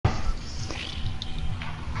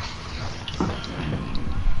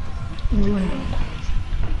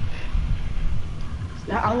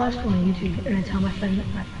I'll watch it on YouTube and I tell my friend that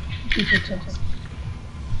my teacher took it.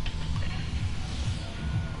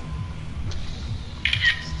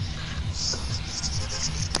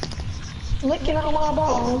 Licking on my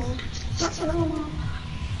balls.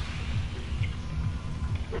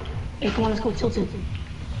 Hey, come on, let's go tilted.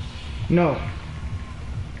 No.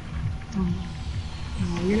 No,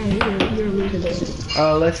 you're a loser, baby.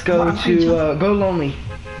 Let's go to, go lonely.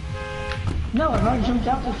 No, I already jumped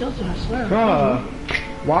out to tilted, I swear.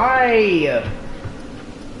 Why?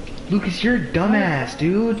 Lucas, you're a dumbass,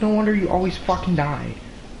 dude. No wonder you always fucking die.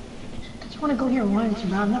 I just want to go here once,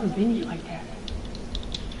 bro. I've never been here like that.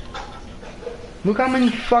 Look how many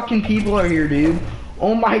fucking people are here, dude.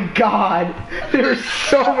 Oh my god. There's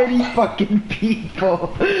so many fucking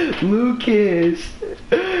people. Lucas.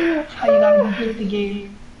 How you not even good at the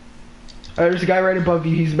game? There's a guy right above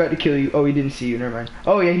you. He's about to kill you. Oh, he didn't see you. Never mind.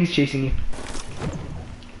 Oh yeah, he's chasing you.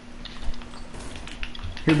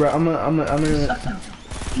 Here, bro. I'm gonna.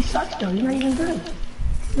 He sucks though. He's not even good.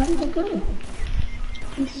 He's not even good.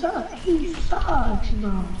 He sucks. He sucks, bro.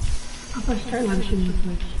 I'm gonna start live shooting real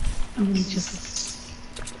quick. I'm gonna just.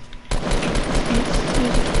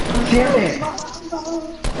 Damn it!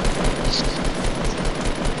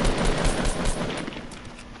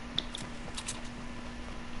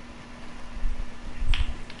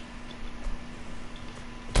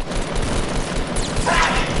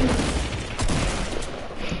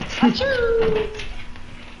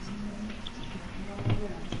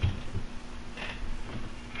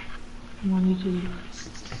 I'm on YouTube.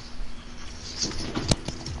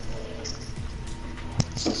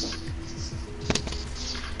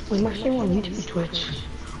 Wait, my stream on YouTube or Twitch?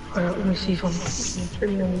 Alright, let me see if I'm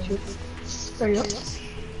streaming on YouTube. There you go.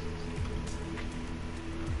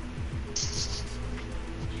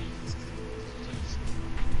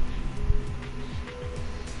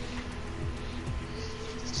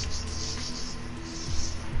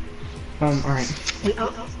 Alright. Wait, I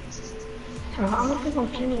don't think I'm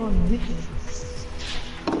streaming on YouTube.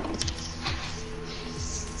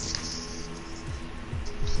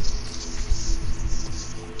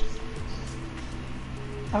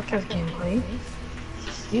 Podcast gameplay.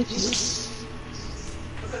 YouTube.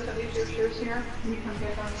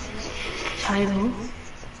 Title.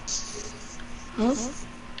 Huh?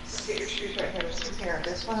 Get your shoes right here. Just here.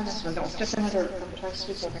 This one and this one. Don't step in the dirt. Try to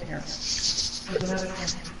scoot over here. There's another one.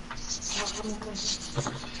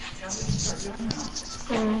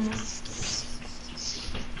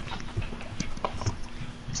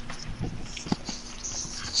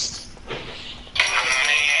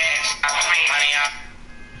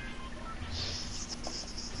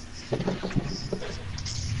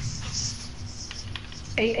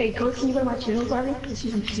 Hey, Coach, can you go to my channel, buddy? To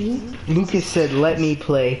see some stream? Lucas said, "Let me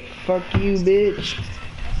play." Fuck you, bitch.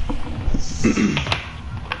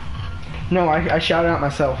 No, I shouted out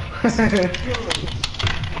myself.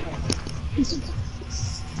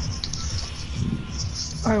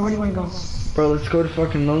 Alright, where do you want to go? Bro, let's go to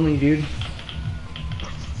fucking lonely, dude.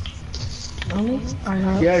 Lonely?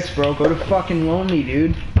 Alright, Yes, bro, go to fucking lonely,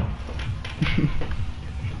 dude.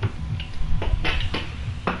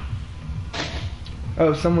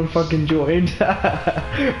 Oh, someone fucking joined. Broadcast,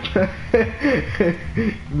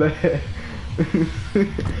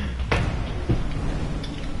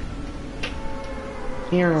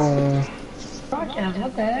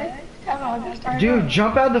 what the heck? Dude,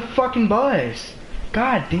 jump out the fucking bus.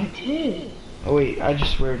 God damn. Oh wait, I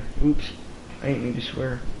just swear. Oops. I didn't mean to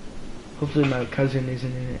swear. Hopefully my cousin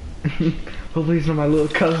isn't in it. Hopefully it's not my little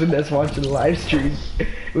cousin that's watching the live stream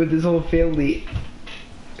with his whole family.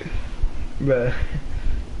 Bruh.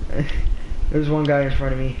 There's one guy in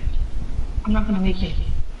front of me. I'm not gonna make it.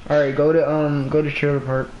 Alright, go to trailer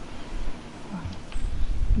park.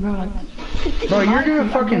 Bro, you're gonna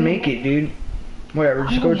fucking make it, dude. Whatever,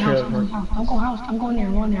 just go to trailer park. Don't go house. I'm going there.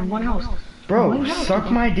 I'm going there. One house. Bro,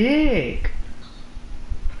 suck my dick.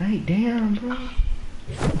 Hey, damn, bro.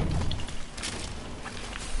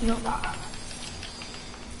 You know,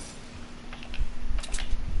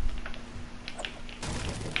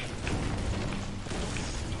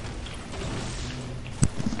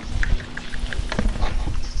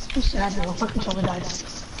 I'm sad, bro. Fucking shoulder died.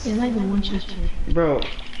 There's not even one chest here. Bro,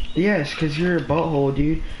 yes, cause you're a butthole,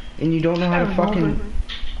 dude, and you don't know how to fucking.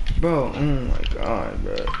 Bro, oh my god,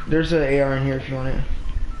 bro. There's an AR in here if you want it.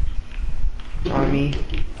 On me.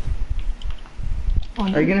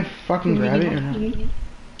 Are you gonna fucking grab it or not? Do you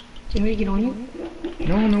want me to get on you?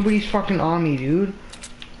 No, nobody's fucking on me, dude.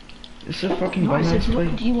 This is a fucking No, I said,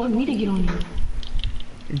 place. do you want me to get on you?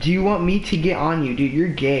 Do you want me to get on you, dude? You're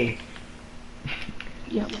gay.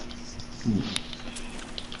 Yep.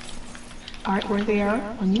 Alright, where they are?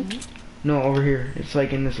 On you? No, over here. It's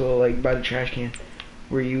like in this little, like, by the trash can.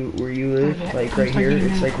 Where you live, Okay, like I'm right here.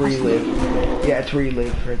 targeting It's now. like where you live. Yeah, it's where you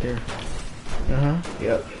live, right there.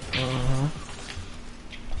 Yep.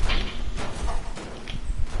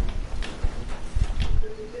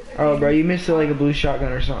 Oh, bro, you missed like a blue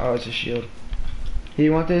shotgun or something. Oh, it's a shield. Do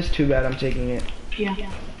you want this? Too bad, I'm taking it. Yeah.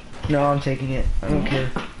 No, I'm taking it. I don't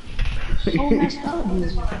care. So messed up,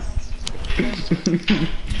 dude.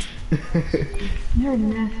 You're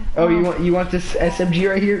messed Oh, up. you want this SMG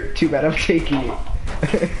right here? Too bad, I'm taking it.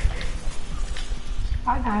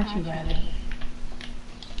 I got you, brother.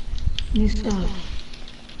 You still.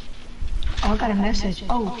 Oh, I got a message.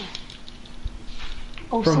 Oh.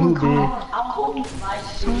 Oh, From someone who, commented.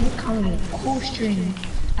 Someone commented. Cool stream.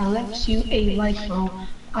 I left you a like, bro.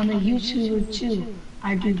 I'm a YouTuber too.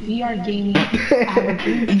 I do VR gaming. I have a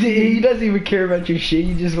green He doesn't even care about your shit.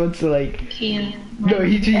 He just wants to like. can. No,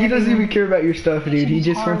 he doesn't even care about your stuff, dude. He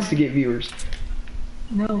just wants to get viewers.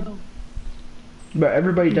 No. But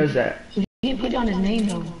everybody does that. He didn't put down his name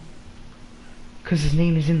though. Cause his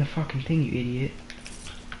name is in the fucking thing, you idiot.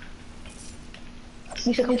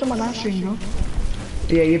 You should come to my live stream, bro.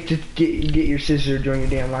 Yeah, you have to get your sister during your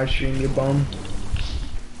damn live stream, you bum.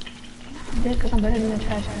 Yeah, cause I'm better than the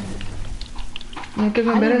trash can. Yeah, cause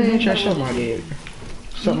I'm better than you. Suck my dick.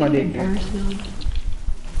 Suck my dick, dude.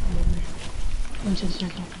 Into the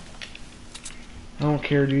circle. I don't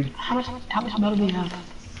care, dude. How much metal do you have?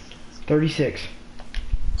 36.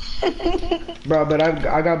 Bro, but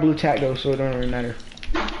I got blue tack though, so it don't really matter.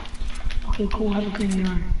 Okay, cool. I have a green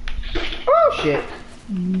yard. Oh shit.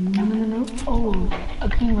 No. Oh, a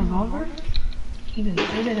green revolver? Even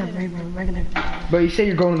better than a regular. But you say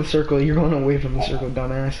you're going to the circle. You're going away from the circle,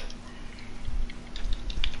 dumbass.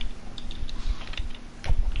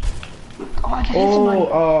 Oh, I just hit somebody.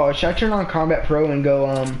 Oh, should I turn on Combat Pro and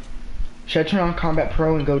go, should I turn on Combat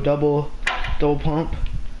Pro and go double pump?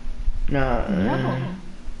 Nah. No.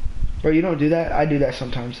 Bro, you don't do that? I do that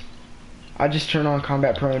sometimes. I just turn on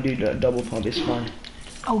Combat Pro and do the double pump. It's fun.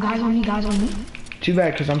 Oh, guys on me. Too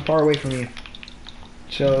bad, because I'm far away from you.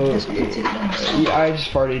 So, yeah, I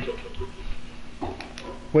just farted.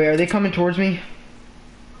 Wait, are they coming towards me?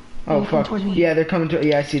 Oh, fuck. Yeah, they're coming to.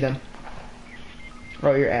 Yeah, I see them.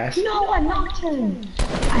 Oh, your ass. No, I knocked him.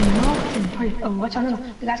 Oh, watch out. No.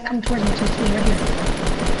 The guy's coming towards me. Right here.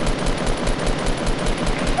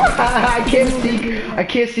 I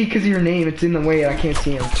can't see because of your name. It's in the way and I can't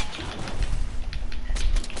see him.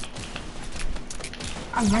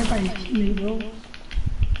 I'm right by his teammate, bro.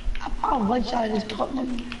 I'll one-shot this pup. I'll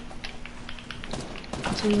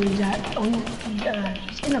tell you where he's at. Oh,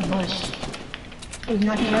 he's in a bush. Oh, he's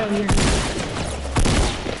knocking right over here.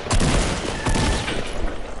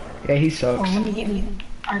 Yeah, he Oh, sucks. let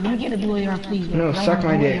me get the blue AR, please. Bro. No, suck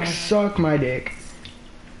my dick. Suck my dick.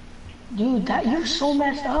 Dude, you're so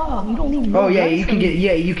messed up. You don't even know. Oh yeah, you can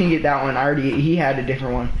get that one. He had a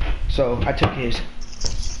different one, so I took his.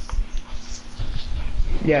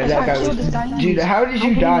 Yeah, that guy was. Dude, how did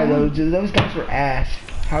you die though? Dude, those guys were ass.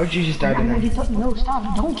 How did you just die to them? No,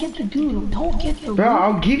 stop. Don't get the dude. Don't get the. Bro,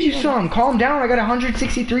 I'll give you some. Calm down. I got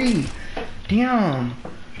 163. Damn.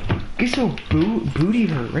 Get so booty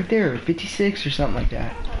hurt right there. 56 or something like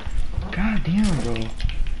that. God damn, bro.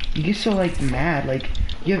 You get so like mad, like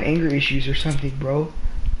you have anger issues or something, bro.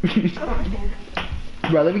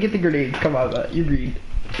 Bro, let me get the grenades. Come on, you're green.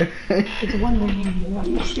 It's one more. Are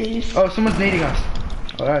you serious? Oh, someone's nading us.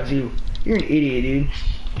 Oh, that's you. You're an idiot, dude.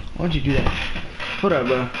 Why don't you do that? Hold up,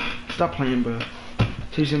 bro. Stop playing, bro.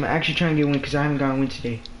 Seriously, I'm actually trying to get a win because I haven't gotten a win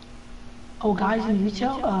today. Oh, guys in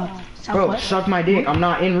retail, Bro, Southwest. suck my dick. I'm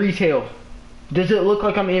not in retail. Does it look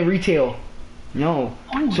like I'm in retail? No.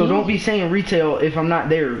 So don't be saying retail if I'm not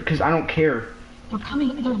there because I don't care. They're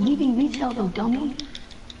leaving retail though, dummy.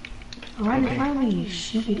 Right in front of me, you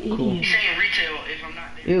stupid idiot. Cool. You're saying retail if I'm not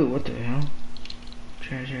there. Ew, what the hell?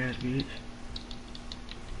 Trash ass bitch.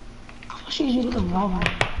 I'll shoot you with a revolver.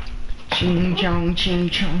 Ching chong ching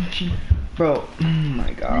chong ching. Bro, oh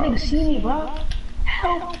my god. That nigga see me, bro.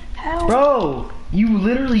 Help. Bro,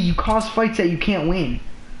 you cause fights that you can't win.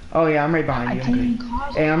 Oh yeah, I'm right behind you. I'm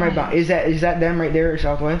good. Hey, I'm right behind. Is that them right there,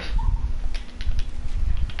 Southwest?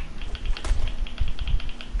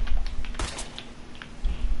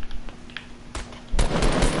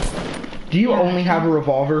 Do you only have a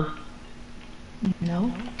revolver?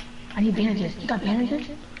 No. I need bandages. You got bandages?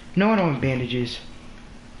 No, I don't have bandages.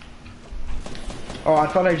 Oh, I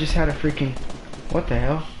thought I just had a freaking... What the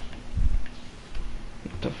hell?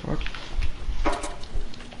 What the fuck?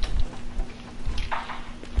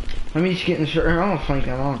 Let me just get in the shirt. I'm gonna flank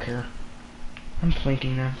them. I don't care. I'm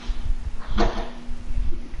flanking them.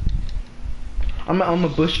 I'm a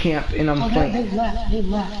bush camp and I'm Oh, playing. they left. They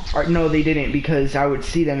left. Or, no, they didn't because I would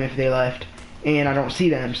see them if they left, and I don't see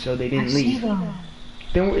them, so they I didn't see leave. them.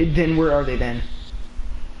 Then where are they then?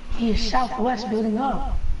 He's southwest building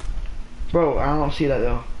up. Bro, I don't see that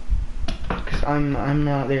though, cause I'm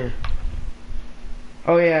not there.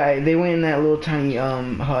 Oh yeah, they went in that little tiny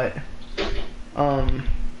hut.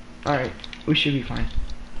 Alright, we should be fine.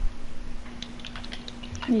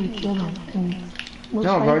 I need to kill them.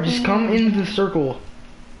 No, bro, just come into the circle.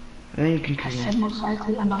 And then you can I kill said them. most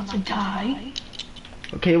likely I'm about to die.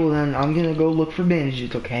 Okay, well then I'm gonna go look for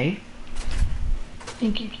bandages, okay?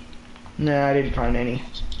 Thank you. Nah, I didn't find any.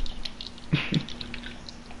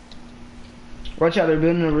 Watch out, they're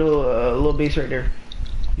building a real little base right there.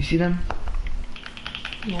 You see them?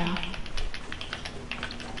 Yeah.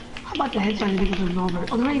 How about the headshot and get the revolver?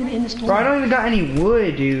 Oh, they're not even in the store. Bro, I don't even got any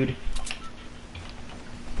wood, dude.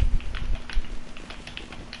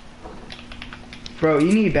 Bro,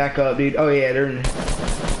 you need to back up, dude. Oh yeah, they're in.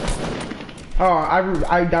 Oh,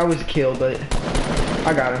 that was a kill, but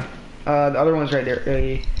I got him. The other one's right there.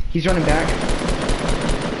 He's running back.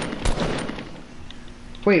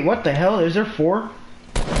 Wait, what the hell? Is there 4? Oh,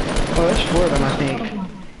 there's 4 of them, I think.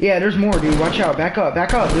 Yeah, there's more, dude. Watch out. Back up.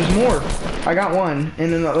 Back up. There's more. I got one,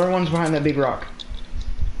 and then the other one's behind that big rock.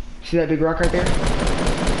 See that big rock right there?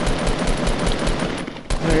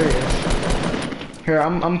 There he is. Here,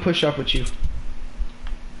 I'm push up with you.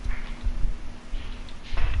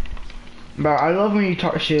 Bro, I love when you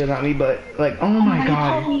talk shit about me, but like, oh my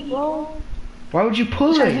god. Why would you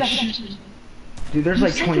push? Dude, there's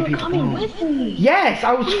like 20 people. Coming with me. Yes,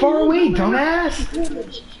 I was far away, dumbass.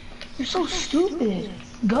 You're so stupid.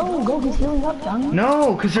 Go, he's healing up, dummy.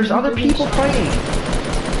 No, because there's other people playing.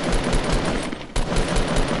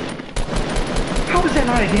 How is that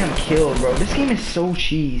not a damn kill, bro? This game is so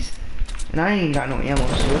cheese. And I ain't got no ammo,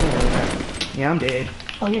 so it don't really matter. Yeah, I'm dead.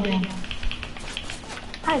 Oh, you're dead.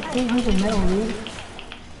 I have 800 metal, dude. You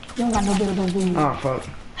don't got no bit of those, dude. Oh, fuck.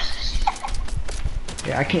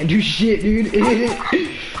 Yeah, I can't do shit, dude.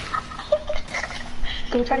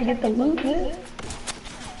 Go try to get the loot, dude.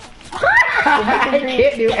 I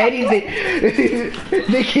can't do anything.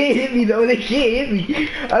 They can't hit me, though. They can't hit me.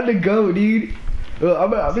 I'm the go, dude. Well, I'm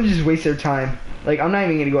gonna just waste their time. Like, I'm not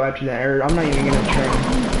even gonna go after that, or I'm not even gonna try.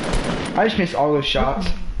 I just missed all those shots.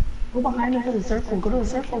 Go behind me to the circle. Go to the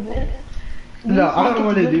circle, man. No, I don't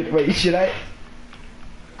want to do. Wait, should I?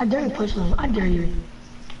 I dare you push them. I dare you.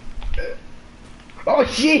 Oh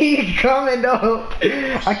shit, he's coming though.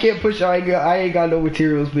 I can't push. I ain't got no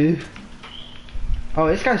materials, man. Oh,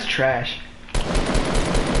 this guy's trash.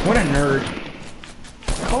 What a nerd.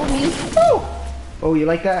 Kobe. Woo! Oh, you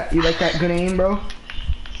like that? You like that good aim, bro?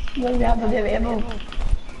 You don't even have a bit of ammo.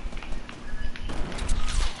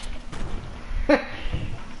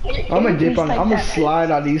 I'm gonna dip on. I'm gonna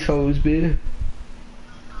slide on these hoes, bitch.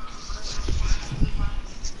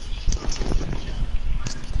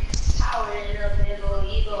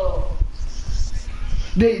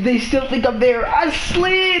 They still think I'm there. I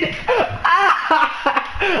slid.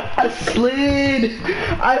 I slid.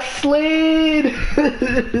 I slid.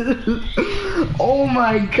 Oh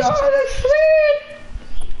my god, I slid.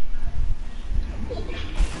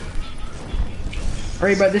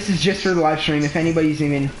 Alright, but this is just for the live stream. If anybody's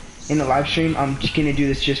even in the live stream, I'm just gonna do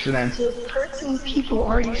this just for them. So 13 people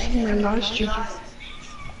already seen my live stream.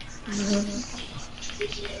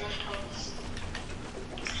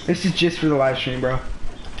 This is just for the live stream, bro.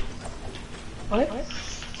 What?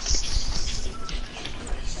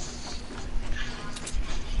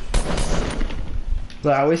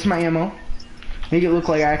 Look, I wasted my ammo. Make it look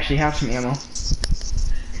like I actually have some ammo.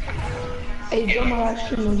 Hey, join my live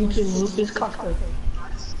stream on YouTube, Lucas Costa.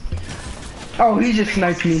 Oh, he just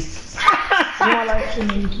sniped me. Join my live stream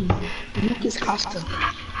on YouTube, Lucas Costa.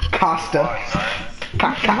 Costa.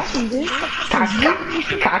 Awesome, dude.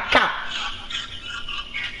 Kaka.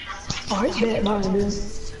 Oh, it's bad, no, dude.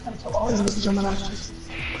 So all you need to join my live stream.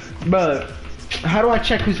 But how do I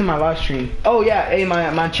check who's in my live stream? Oh yeah, hey,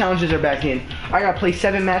 my challenges are back in. I gotta play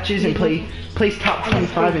 7 matches and place top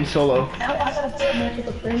 25 in solo. I gotta play a match with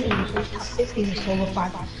a friend and play top 50 in solo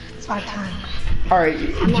five times. All right, do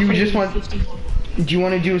you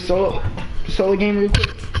want to do a solo game real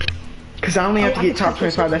quick? Cause I only have to get top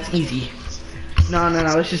 25. That's easy. No.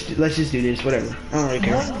 Let's just do this. Whatever. I don't really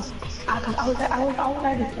care. I would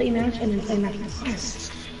like to play match and then play match with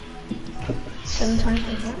friends. 7 times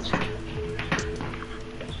per match.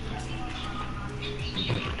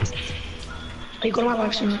 Hey, go to my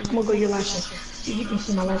live stream. I'm gonna go to your live stream. See if you can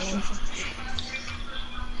see my live stream.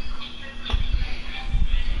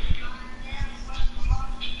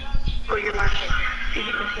 Go to your live stream. See if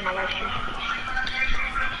you can see my live stream.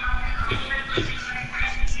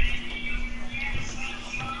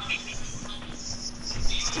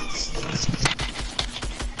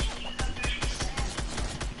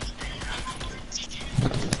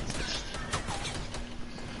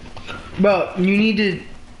 Bro, you need to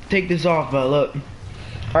take this off, bro. Look.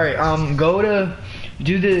 Alright, go to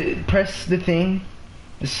press the thing,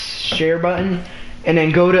 the share button, and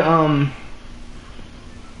then go to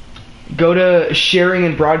sharing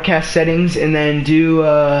and broadcast settings, and then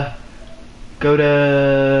go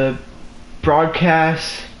to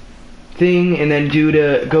broadcast thing, and then go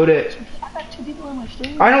to. I got 2 people on my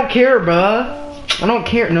stream. I don't care, bruh. I don't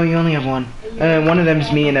care. No, you only have one. One of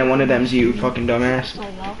them's me, and then one of them's you, fucking dumbass.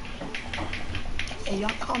 Hey, y'all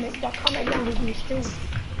comment down with me stream.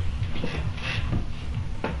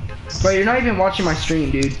 Bro, you're not even watching my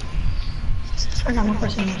stream, dude. I got one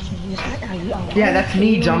person on my stream. Yeah, that's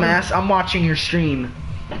me, dumbass. I'm watching your stream.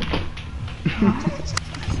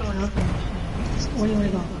 Where do you want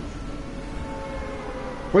to go?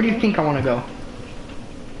 Where do you think I want to go?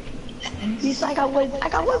 He's like, I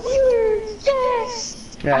got one viewer.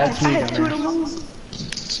 Yes. Yeah, that's me, I had 2 of dumbass.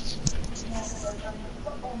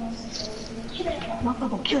 them. I'm not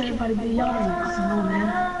gonna kill everybody, but y'all already fucking know,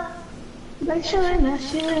 man. Like, shit, that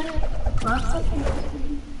shit.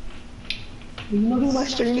 You know who my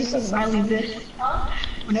stream is? Like Riley this.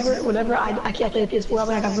 Whenever I can't play this when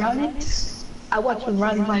I got grounded, I watch when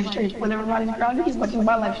Riley live streams. Whenever Riley's grounded, he's watching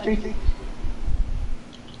my live stream.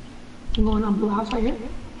 I'm going on blue house right here.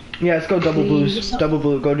 Yeah, let's go double blues. Double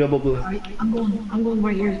blue. Go double blue. Alright, I'm going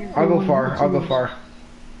right here. I'll go far. I'll go far.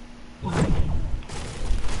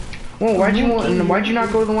 Well, why'd you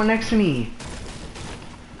not go to the one next to me?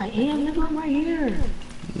 I am. Nigga, I'm right here.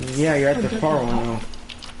 Yeah, you're at the far one though.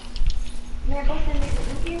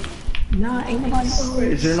 Nah, ain't nobody.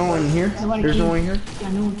 Is there no one here? There's no one here?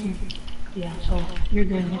 Yeah, no one here. Yeah, so you're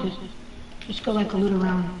good. You just go like a loot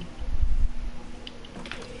around.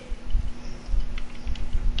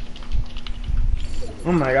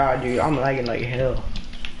 Oh my god, dude, I'm lagging like hell.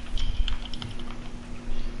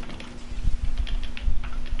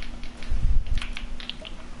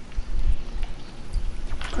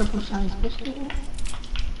 Purple size biscuit.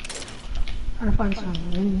 Trying to find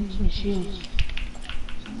some shields.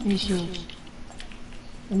 Any shields.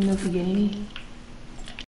 Let me know if you get any.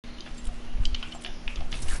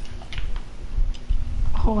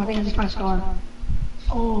 Oh, I think I just found a scar.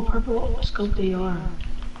 Oh, purple scope they are.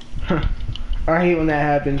 I hate when that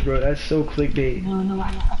happens, bro. That's so clickbait. No,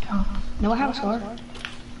 I found. No, I have a scar.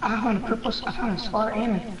 I found a scar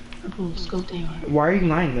and a purple scope they are. Why are you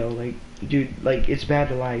lying though? Like, dude, like it's bad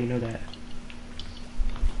to lie. You know that.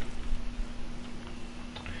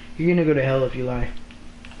 You're gonna go to hell if you lie.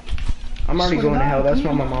 I'm already going to hell. That's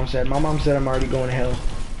what my mom said. My mom said I'm already going to hell.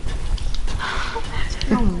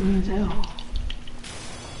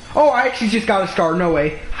 Oh, I actually just got a scar. No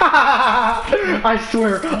way. I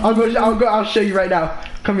swear. I'll show you right now.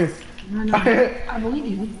 Come here. No, I believe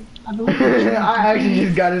you. I actually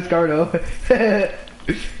just got a scar though.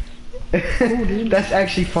 That's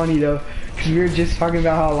actually funny though, cause we were just talking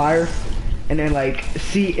about how a liar, and then like,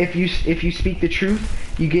 see if you speak the truth,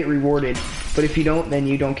 you get rewarded, but if you don't, then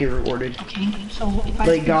you don't get rewarded. Okay, so if I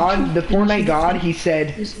like God, the Fortnite God, he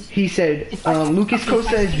said, Lucas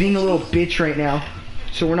Costa is being a little bitch right now,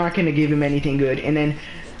 so we're not gonna give him anything good, and then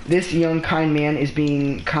this young kind man is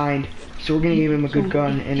being kind, so we're gonna give him a good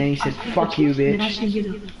gun, and then he said, fuck you, bitch.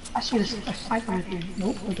 I should get a sniper right there.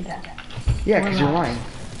 Nope, look at that. Yeah, cause you're lying.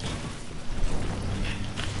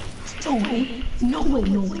 No way. Oh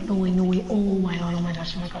my gosh.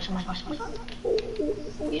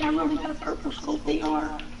 Oh, yeah, I really got a purple scope, they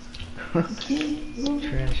are. Trash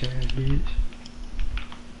ass bitch.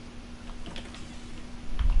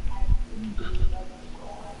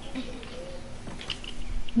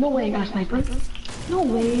 No way I got a sniper. No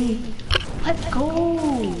way. Let's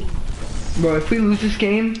go. Bro, if we lose this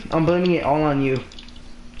game, I'm blaming it all on you.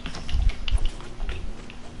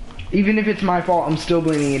 Even if it's my fault, I'm still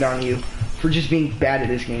blaming it on you for just being bad at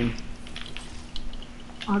this game.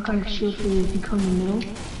 I got a shield for you if you come in the middle.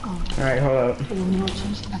 Alright, hold up.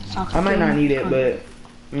 I might not need it, but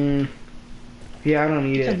yeah, I don't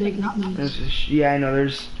need it. Big, not me. Yeah, I know.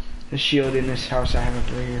 There's a shield in this house I have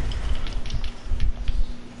right here.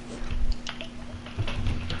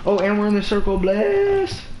 Oh, and we're in the circle,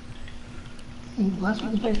 bless. Bless,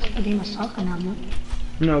 we can play a game of soccer now, man.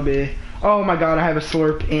 No, babe. Oh my god, I have a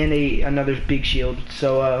slurp and another big shield.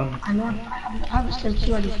 So I know I have a slurp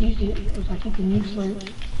too. I just used it. It was like you can use slurp.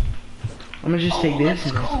 I'm gonna just take this.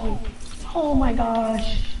 Let's go. Oh my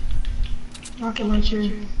gosh. Rocket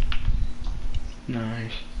launcher.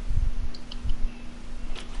 Nice.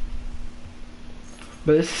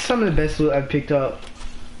 But this is some of the best loot I've picked up,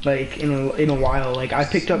 like in a while. Like I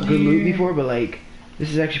picked up good loot before, but like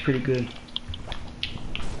this is actually pretty good.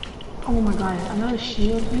 Oh my god, another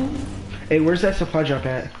shield, dude. Hey, where's that supply drop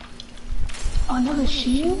at? Another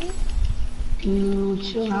shield? Dude,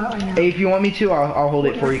 chill out right now. Hey, if you want me to, I'll hold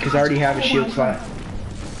it for you because I already have a shield slot.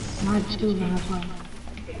 Mine too, man. That's why.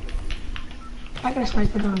 I got a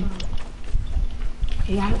sniper gun.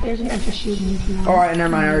 Yeah, there's an extra shield in this. Alright, never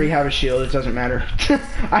mind. I already have a shield. It doesn't matter.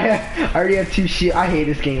 I already have 2 shields. I hate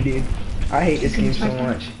this game, dude. I hate this game so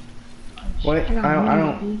much. What? I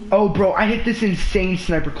don't. Oh, bro, I hit this insane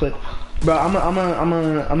sniper clip. Bro, I'm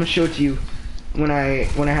gonna show it to you when I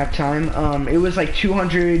have time. It was like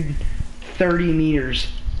 230 meters.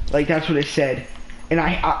 Like that's what it said. And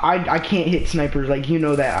I can't hit snipers. Like you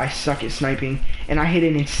know that I suck at sniping. And I hit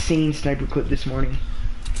an insane sniper clip this morning.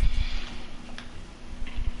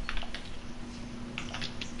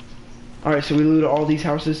 All right, so we looted all these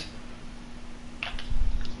houses.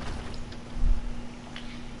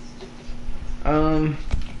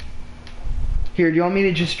 Here, do you want me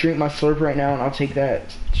to just drink my slurp right now and I'll take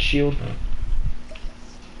that shield?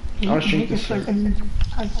 I'll just drink the slurp.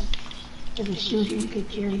 There's a shield you could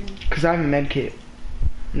carry. Cause I have a med kit.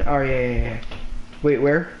 Oh yeah. Wait,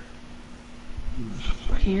 where?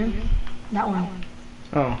 Right here. That one.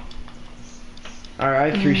 Oh. Alright, I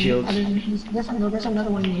have 3 shields. There's another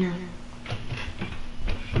one in here.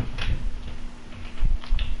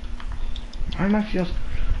 Why am I feel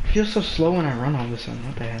so slow when I run all of a sudden?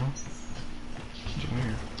 What the hell? It's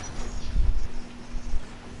weird.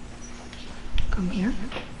 Come here.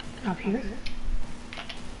 Up here.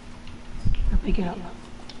 I'll pick it up.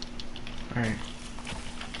 Alright.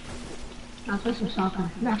 I'll play some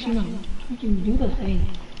soccer. Actually, no. We can do the thing.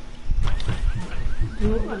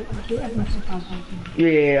 Do it as much as possible.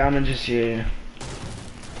 Yeah, I'm gonna just, yeah.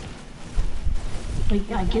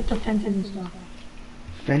 Like, I get the fences and stuff.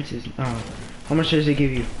 Fences? Oh. How much does it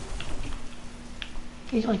give you?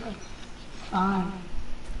 It's like 5.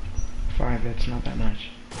 5, that's not that much.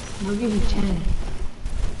 I'll give you 10.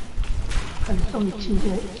 Because it's only 2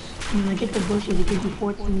 hits. And when I get the bushes, it gives you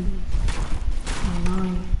 14. And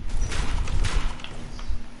 9.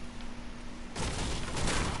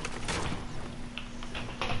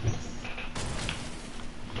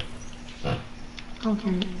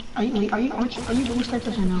 Okay. Are you doing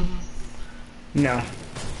snipers or no? No.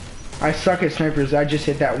 I suck at snipers. I just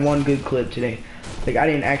hit that one good clip today. Like, I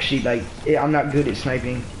didn't actually, like, I'm not good at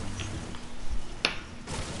sniping.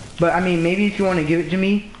 But, I mean, maybe if you want to give it to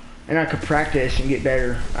me, and I could practice and get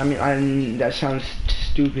better. I mean, that sounds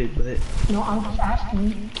stupid, but... No, I'm just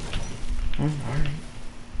asking. Oh, alright.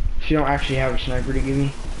 If you don't actually have a sniper to give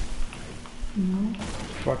me? No.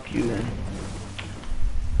 Fuck you, then.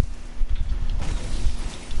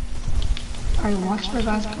 Alright, watch for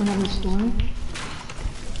guys coming out of the storm.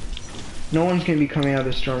 No one's gonna be coming out of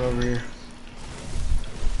the storm over here.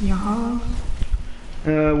 Yeah.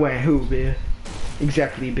 Wait, who, bitch?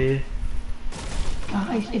 Exactly, bitch.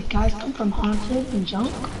 Guys, if guys come from haunted and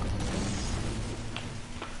junk.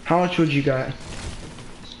 How much would you got?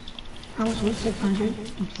 I was with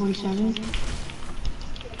 647.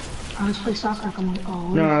 Let's play soccer. Come on.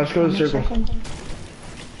 Oh, No, let's go to the circle.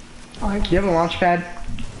 Alright. Do you have a launch pad?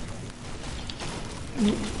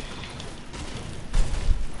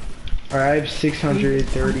 Alright, I have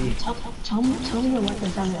 630. Tell me your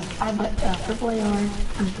weapons. I have a purple AR.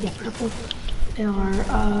 Purple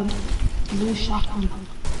AR. Blue shotgun.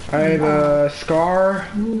 I have a scar.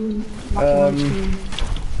 Let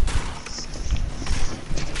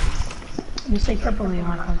me say purple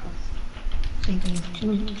AR. Same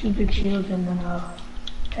thing. Two big shields and then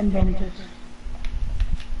 10 bandages.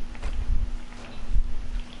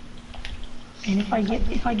 And if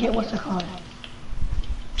I get what's it called?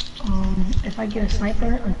 If I get a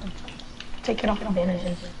sniper, take it off the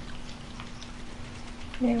bandages.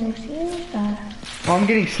 Oh, I'm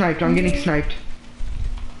getting sniped. I'm getting sniped.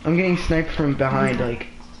 I'm getting sniped from behind, like,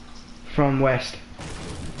 from west.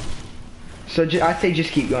 So I'd say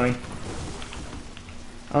just keep going.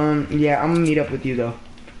 Yeah, I'm gonna meet up with you though,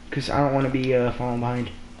 cause I don't want to be falling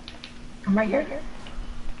behind. I'm right here.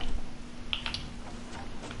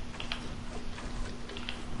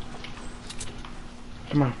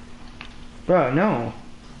 Come on. Bruh, no.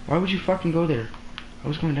 Why would you fucking go there? I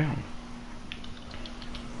was going down.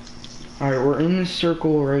 Alright, we're in this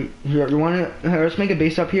circle right here. You wanna, let's make a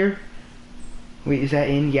base up here. Wait, is that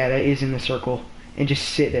in? Yeah, that is in the circle. And just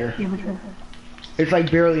sit there. Yeah, but it's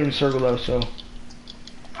like barely in the circle though, so.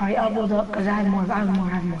 Alright, I'll build up, cause I have more.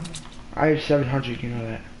 I have 700, you know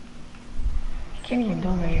that. You can't even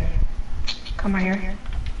build right here. Come right here.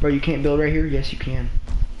 Bro, you can't build right here? Yes, you can.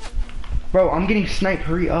 Bro, I'm getting sniped.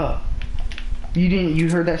 Hurry up. You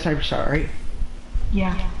heard that sniper shot, right?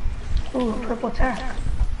 Yeah. Ooh, purple attack.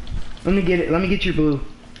 Let me get it. Let me get your blue.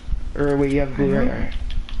 Or wait, you have blue, right? Alright.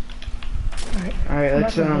 Alright,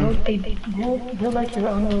 let's Build like your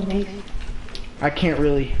own little base. I can't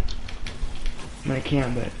really. I mean, I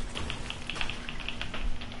can, but.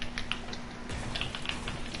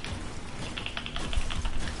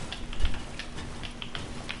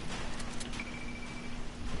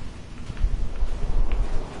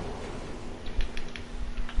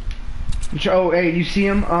 Oh, hey, you see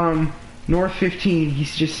him? North 15,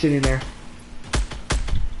 he's just sitting there.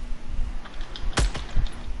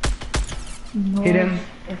 Hit him.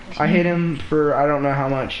 15. I hit him for I don't know how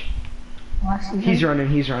much. He's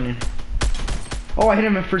running. Oh, I hit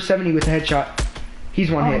him for 70 with a headshot. He's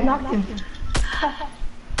one hit. Knocked him.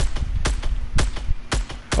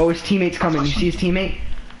 Oh, his teammate's coming. You see his teammate?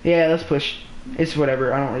 Yeah, let's push. It's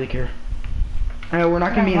whatever. I don't really care. Hey, we're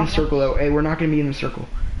not gonna be in the circle though. Hey, we're not gonna be in the circle.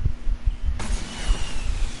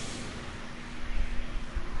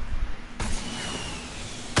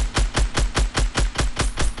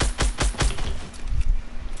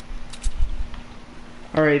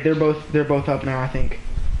 All right, they're both up now, I think.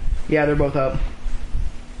 Yeah, they're both up.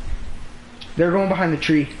 They're going behind the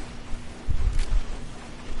tree.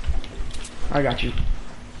 I got you.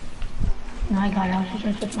 No, I got it. I was just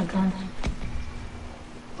trying to switch my guns.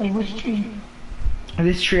 Wait, which tree?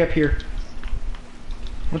 This tree up here.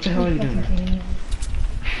 What the hell are you doing?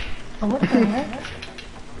 Oh, what the heck?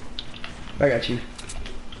 I got you.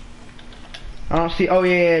 I don't see. Oh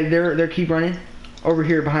yeah, they're keep running over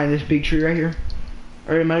here behind this big tree right here.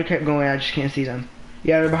 Or they might have kept going. I just can't see them.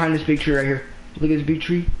 Yeah, they're behind this big tree right here. Look at this big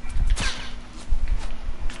tree.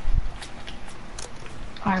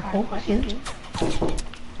 Alright, cool. I see it.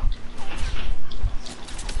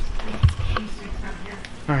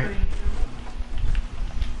 Alright.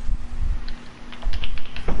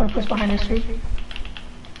 I'm gonna push behind this tree.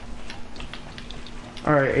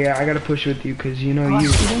 Alright, yeah, I gotta push with you because you know Oh,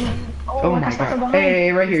 you. Oh I my got something god. behind.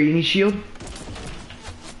 Hey, right here. You need shield?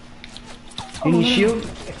 You need shield?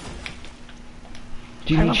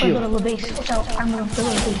 Do you need shield? I'm gonna build a little base. Watch out. I'm gonna build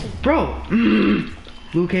a base. Bro!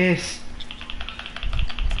 Lucas!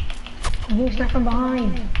 He's not from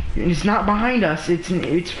behind. It's not behind us.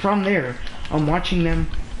 It's from there. I'm watching them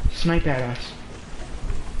snipe at us.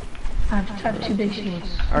 I have two big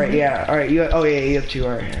shields. Alright, yeah. Alright, you. Oh yeah, you have two.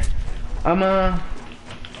 Alright.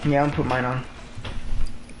 Yeah, I'm put mine on.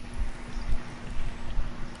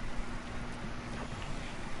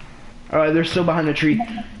 They're still behind the tree.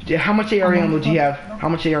 How much AR ammo do you have? How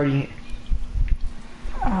much AR do you?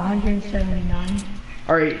 179.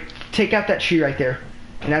 Alright, take out that tree right there.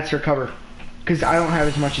 And that's your cover. Because I don't have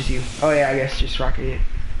as much as you. Oh yeah, I guess just rocket it.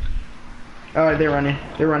 Oh, they're running.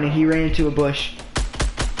 They're running. He ran into a bush.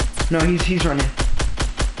 No, he's running.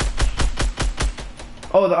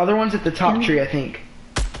 Oh, the other one's at the top tree, I think.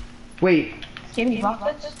 Wait. Give me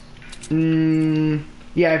rockets.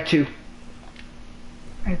 Yeah, I have two.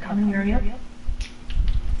 Are you coming? Hurry up.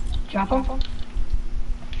 Drop them.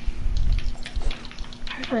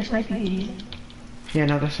 I'm trying to snipe you, idiot. Yeah,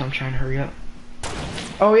 no, that's why I'm trying to hurry up.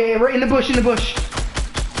 Oh yeah, right in the bush, Woo!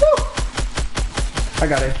 I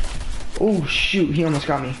got it. Oh shoot, he almost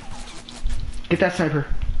got me. Get that sniper.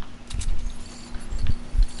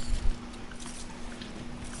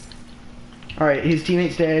 Alright, his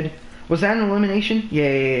teammate's dead. Was that an elimination?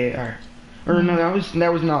 Yeah. Alright. Or no, that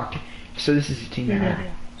was knocked. So this is his teammate.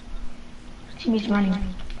 Yeah. Teammate's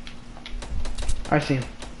running. I see him.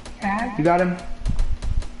 Dad? You got him?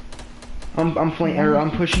 I'm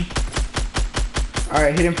pushing.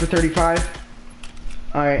 Alright, hit him for 35.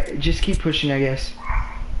 Alright, just keep pushing, I guess.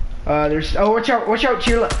 There's watch out to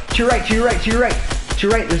your left, to your right.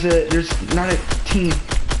 There's not a team.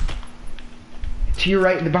 To your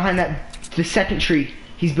right, behind the second tree.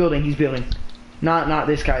 He's building. Not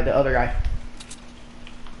this guy, the other guy.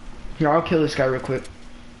 Here, I'll kill this guy real quick.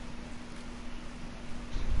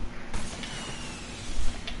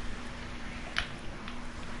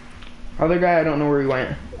 Other guy, I don't know where he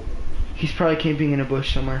went. He's probably camping in a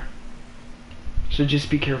bush somewhere. So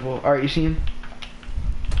just be careful. Alright, you see him?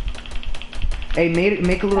 Hey,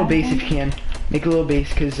 make a little base if you can. Make a little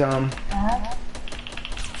base, cause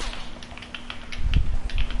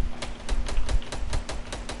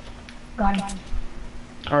Got him.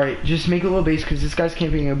 Alright, just make a little base, cause this guy's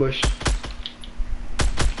camping in a bush.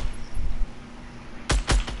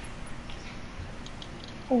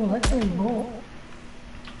 Oh, let's really roll.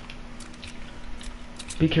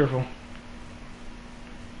 Be careful.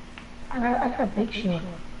 I got a big shield.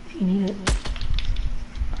 If you need it.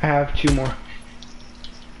 I have two more.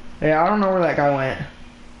 Yeah, I don't know where that guy went.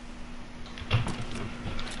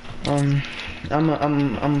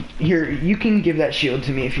 I'm here. You can give that shield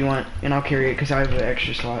to me if you want, and I'll carry it because I have an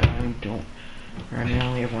extra slot. I don't. I mean, I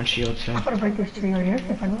only have one shield, so. I'm gonna break this tree right here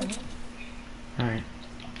if I know it. Alright.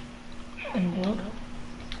 And build.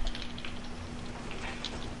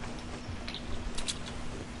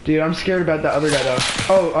 Dude, I'm scared about the other guy though.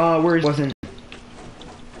 Oh, where wasn't.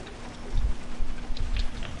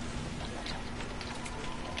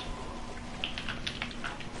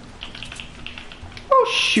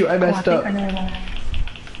 Oh shoot, I messed up. I know.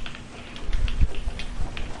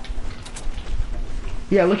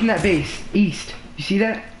 Yeah, look in that base. East. You see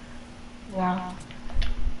that? Yeah.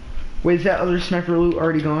 Wait, is that other sniper loot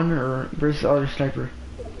already gone, or where's the other sniper?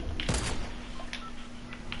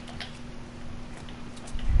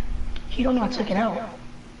 You don't know I took it out.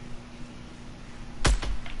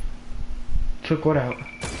 Took what out?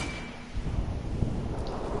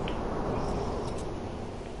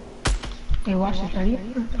 Hey, watch this, ready?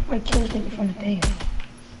 I killed it from the thing.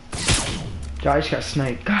 I just got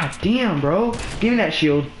sniped. God damn, bro. Give me that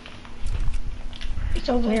shield. It's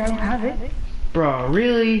over here, I don't have it. Bro,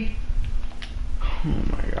 really? Oh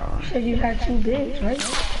my god. You said you had 2 bigs, right?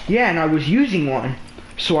 Yeah, and I was using one,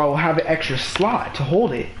 so I will have an extra slot to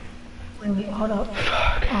hold it. Wait, hold up.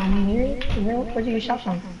 Fuck. Where'd you get shot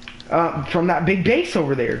from? From that big base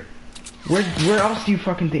over there. Where else do you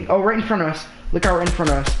fucking think? Oh, right in front of us. Look out right in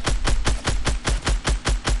front of us.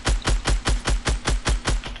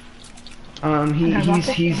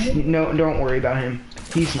 He's no, don't worry about him.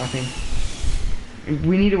 He's nothing.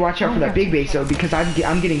 We need to watch out for that big base though, because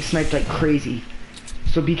I'm getting sniped like crazy.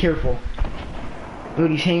 So be careful.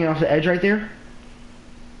 Look, he's hanging off the edge right there.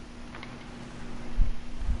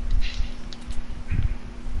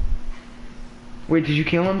 Wait, did you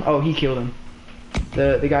kill him? Oh, he killed him.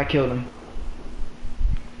 The guy killed him.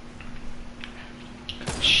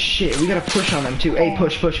 Shit, we gotta push on them too. Hey,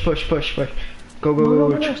 push. Go.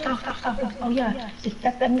 No, stop. Oh yeah,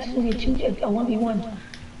 that needs to be a 1v1.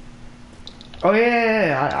 Oh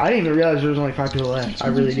yeah. I didn't even realize there was only 5 people left. I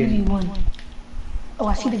really didn't. 2v1. Oh,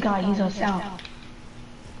 I see the guy. He's on south.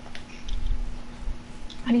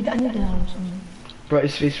 I need something. Bro,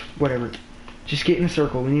 it's whatever. Just get in the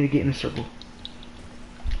circle. We need to get in the circle.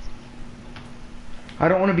 I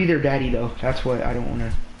don't want to be their daddy though. That's what I don't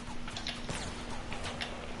want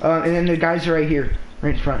to. And then the guys are right here,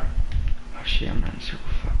 right in front. Oh shit, I'm not in the circle.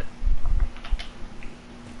 Fuck.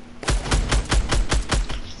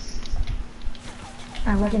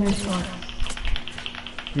 I recognize spawn.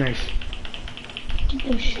 Nice.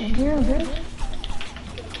 Oh shit, here.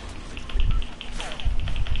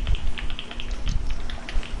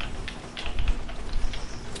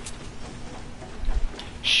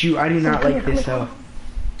 Shoot, I do not like this though.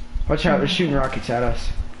 Watch out, they're shooting rockets at us.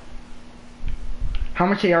 How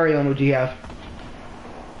much AR ammo do you have?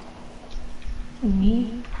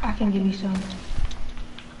 Me? I can give you some.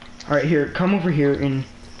 Alright, here, come over here and...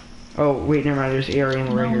 Oh, wait, never mind, there's AR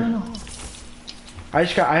ammo right here. No. I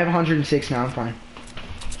have 106 now, I'm fine.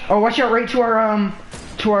 Oh, watch out, right to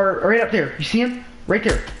our, right up there. You see him? Right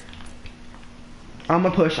there. I'm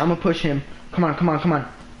gonna push him. Come on.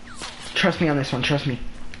 Trust me on this one, trust me.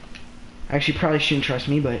 Actually, probably shouldn't trust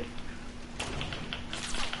me, but...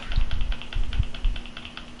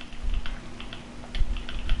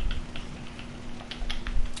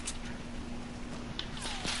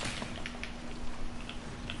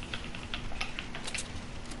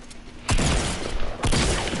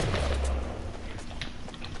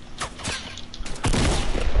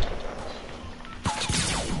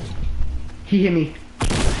 He hit me.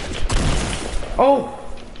 Oh!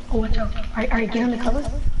 Oh, watch out. Alright, get on the cover.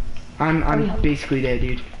 I'm basically dead,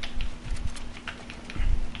 dude.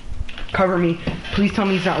 Cover me. Please tell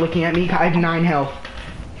me he's not looking at me. I have 9 health.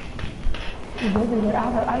 I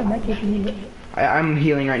have my kick if you need it. I'm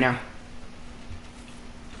healing right now.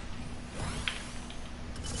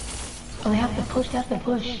 Oh, they have to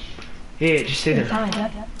push. Yeah, just stay there.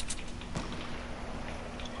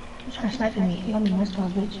 He's trying to snipe at me. He got me missed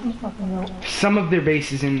on, bitch. He's fucking real. Some of their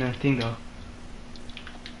base is in the thing, though.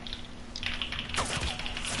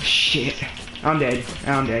 Shit. I'm dead.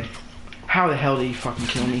 How the hell did he fucking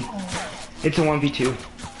kill me? It's a 1v2.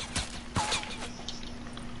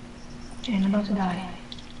 And I'm about to die.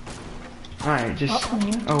 Alright, just...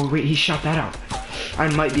 Oh, wait, he shot that out. I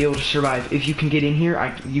might be able to survive. If you can get in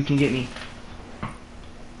here, you can get me.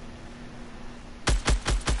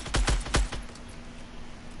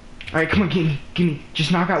 Alright, come on, give me.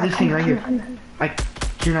 Just knock out this thing right here.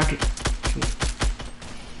 You're not gonna...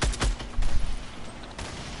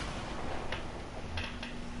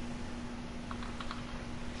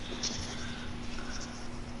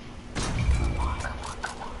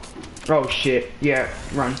 Oh shit, yeah,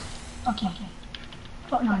 run. Okay.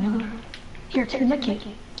 Oh no, nigga. Here, take the med kit.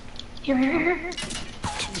 Here.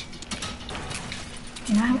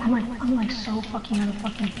 And I'm like so fucking out of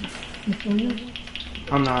fucking materials.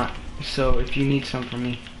 I'm not. So if you need some from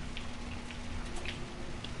me.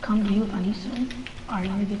 Come to you if I need some. Alright,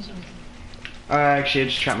 let me get some. Actually, I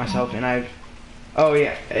just trapped myself and I've... Oh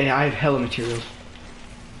yeah, and I have hella materials.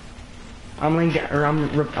 I'm laying down, or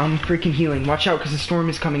I'm freaking healing. Watch out, because the storm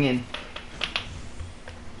is coming in.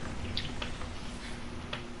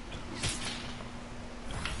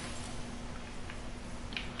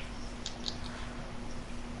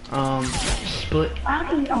 Split.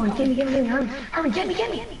 Oh, get me, hurry, get me.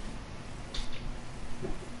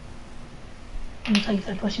 I'm gonna tell you if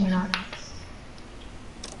they're pushing me or not.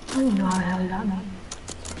 I don't even know how the hell he got me.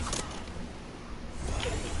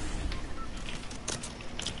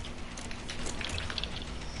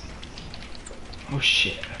 Oh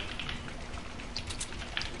shit.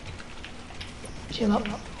 Chill up.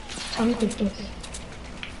 Tell me quick this.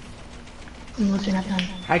 I'm looking at them.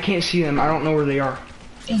 I can't see them. I don't know where they are.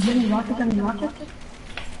 Hey, give me rockets,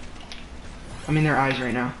 I'm in their eyes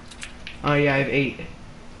right now. Oh yeah, I have 8.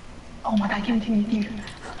 Oh my god, give me.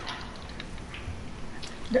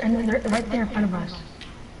 They're right there in front of us.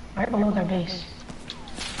 Right below their base.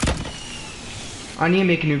 I need to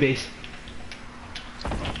make a new base. I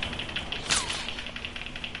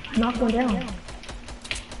knocked one down.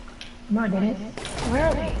 No, I didn't. Where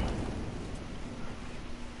are they?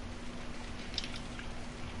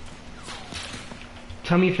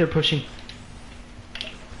 Tell me if they're pushing.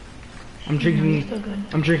 I'm drinking a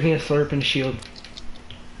slurp and a shield.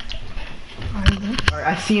 Alright,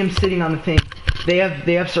 I see him sitting on the thing. They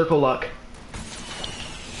have circle luck.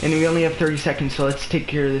 And we only have 30 seconds, so let's take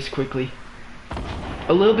care of this quickly.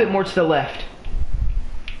 A little bit more to the left.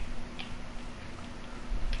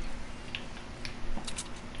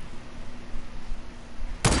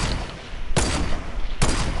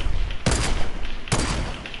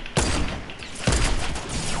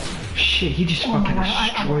 Shit, he just fucking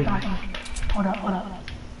destroyed me. Hold up.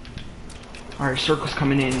 Alright, circle's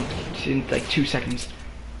coming in like 2 seconds.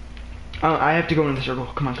 I have to go in the circle.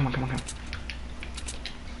 Come on.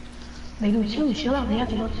 They do too, chill out, they have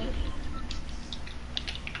to go too.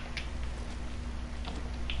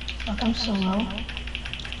 Fuck, I'm so low.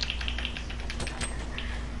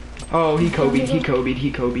 Oh, he Kobe'd.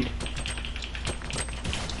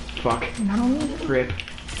 Fuck. Rip.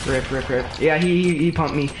 Yeah, he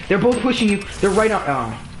pumped me. They're both pushing you. They're right on.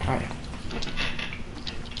 Oh, alright.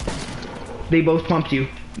 They both pumped you.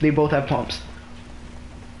 They both have pumps.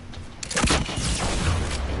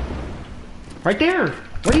 Right there.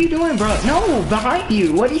 What are you doing, bro? No, behind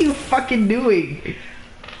you. What are you fucking doing?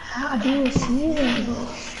 How do you see them?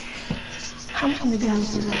 I'm gonna be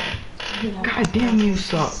honest with you. God damn, you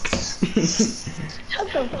suck.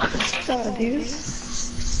 Shut the fuck up, dude.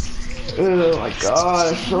 Oh my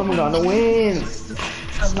god, I'm gonna win.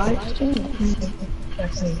 A live stream?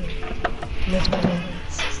 That's me.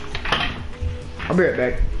 I'll be right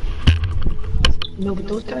back. No, but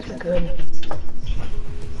those guys are good.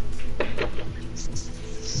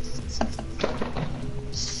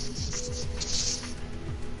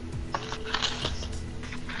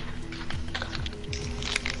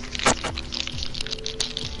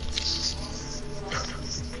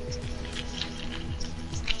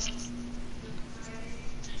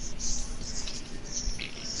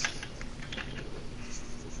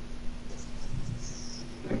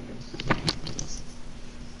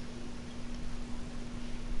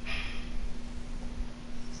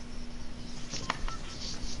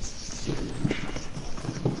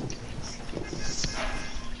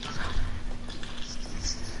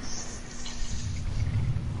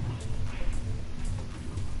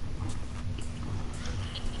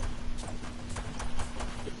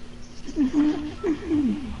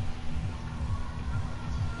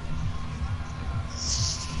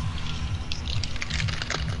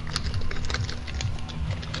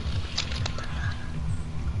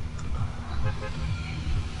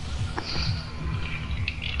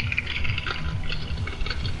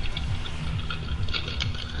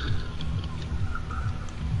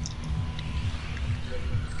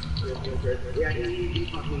 Yeah,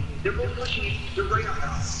 they're both pushing you. They're right on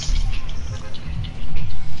us.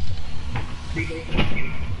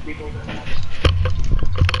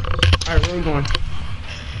 Alright, where are we going?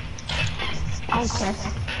 Okay.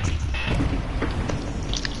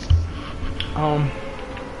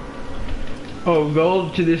 Oh, go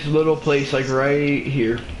to this little place, like right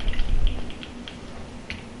here.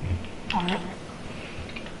 Alright.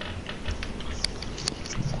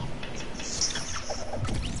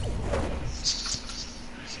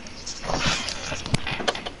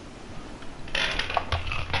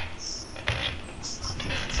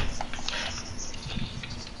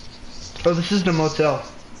 Oh, this is the motel.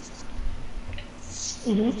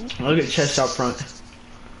 Mm-hmm. Look at chest out front.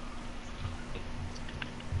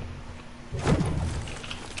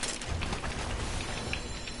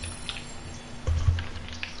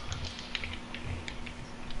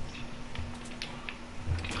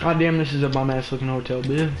 God damn, this is a bum ass looking hotel,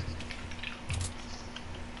 bitch.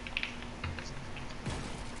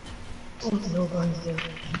 Oh, no guns there.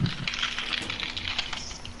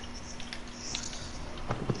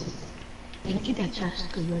 Let me get that chest,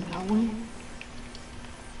 because we're that one.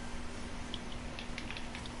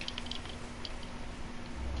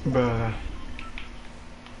 Bruh.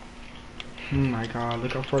 Oh my god,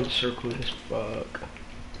 look how far the circle is. Fuck.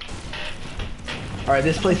 Alright,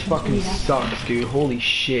 this place fucking sucks, dude. Holy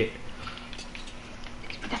shit.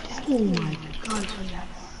 Oh my god, so that.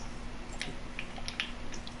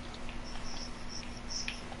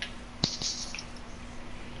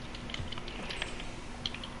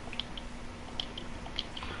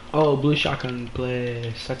 Oh, blue shotgun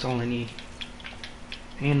place. That's all I need.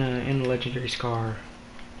 And a legendary scar.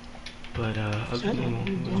 But ugly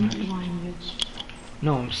ammo.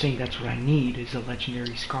 No, I'm saying that's what I need is a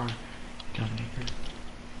legendary scar. Dumb nigger.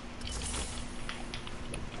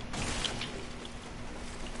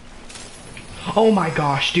 Oh my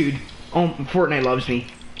gosh, dude. Oh, Fortnite loves me.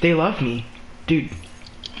 They love me. Dude.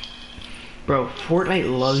 Bro,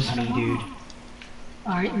 Fortnite loves me, dude.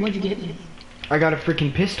 Alright, what'd you get me? I got a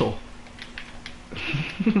freaking pistol.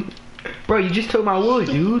 Bro, you just took my wood,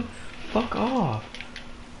 dude. Fuck off.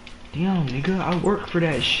 Damn, nigga. I work for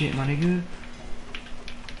that shit, my nigga.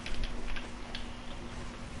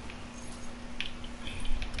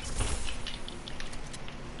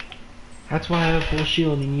 That's why I have full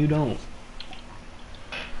shield and you don't.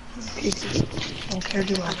 Don't care,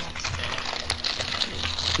 do I?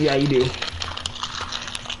 Yeah, you do.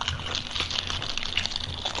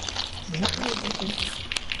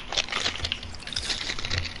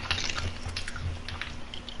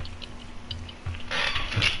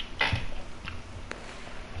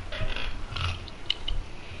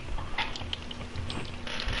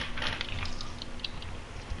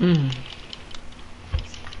 Mm.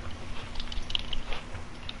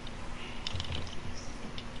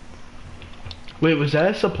 Wait, was that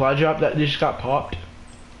a supply drop that just got popped?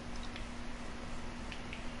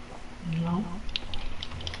 No.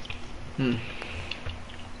 Hmm.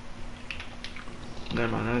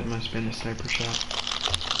 Never mind, that must have been a sniper shot.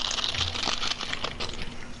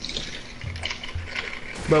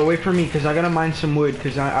 But wait for me, because I gotta mine some wood,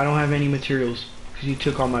 because I don't have any materials. Because you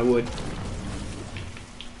took all my wood.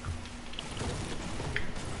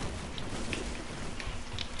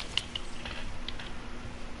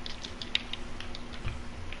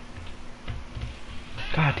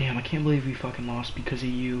 God damn, I can't believe we fucking lost because of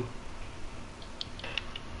you.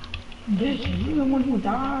 Bitch, you're the one who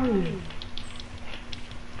died.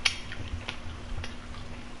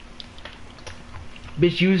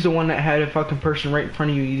 Bitch, you was the one that had a fucking person right in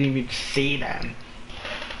front of you. You didn't even see them.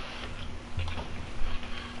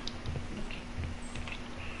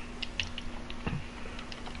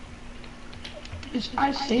 Bitch,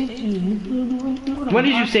 I saved you. When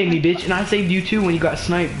did you save me, bitch? And I saved you too when you got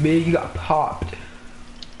sniped, bitch. You got popped.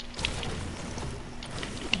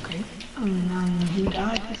 Okay. You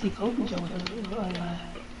died because he Kobe Joe.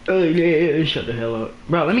 Oh yeah, shut the hell up.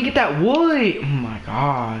 Bro, let me get that wood. Oh my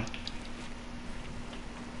god.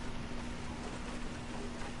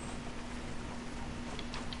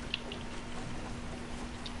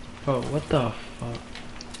 Oh, what the fuck?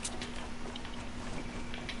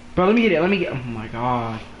 Bro, let me get it, oh my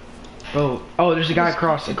god. Bro, oh, there's a guy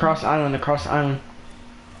across island.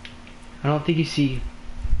 I don't think you see.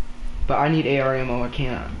 But I need AR ammo, I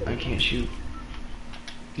can't shoot.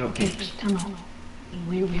 No, Okay, thanks. time out.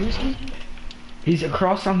 Where is he? He's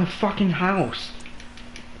across on the fucking house.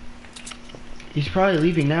 He's probably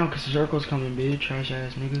leaving now because the circle's coming, bitch. Trash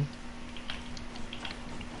ass nigga.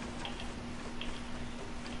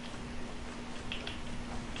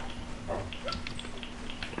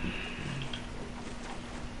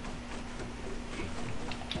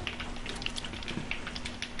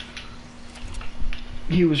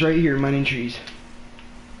 He was right here mining trees.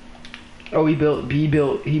 Oh, he built.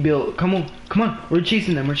 Come on. We're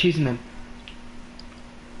chasing them.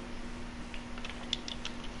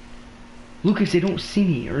 Lucas, they don't see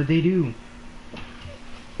me, or they do.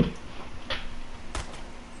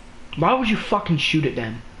 Why would you fucking shoot at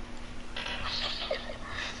them?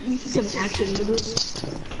 Some action, nigga.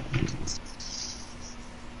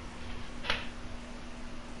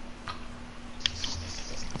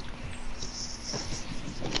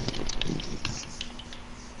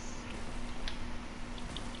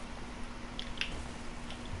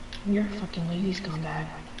 You're a fucking lady scumbag.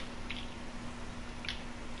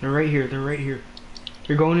 They're right here. They're right here.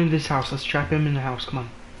 You're going into this house. Let's trap him in the house. Come on.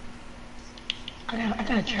 I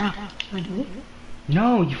got a trap. Can I do it?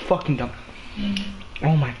 No, you fucking dumb.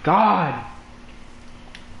 Oh my god.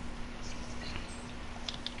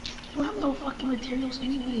 You have no fucking materials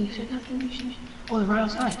anyway. There's nothing you should. Oh, they're right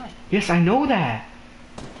outside. Yes, I know that.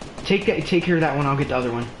 Take care of that one. I'll get the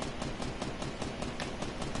other one.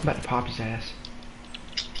 I'm about to pop his ass.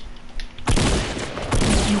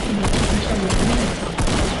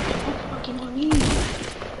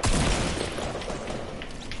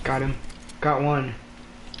 Got him. Got one.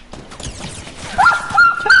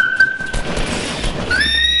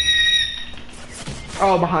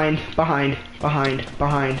 Oh, behind.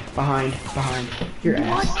 Your ass.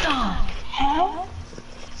 What the hell?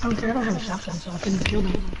 I don't care, I don't have a shotgun, so I couldn't kill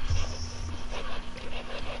them.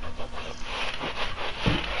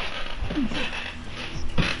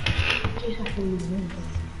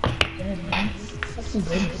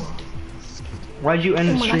 Why'd you end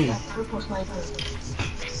the stream?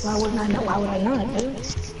 Why would I not, dude?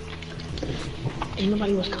 Ain't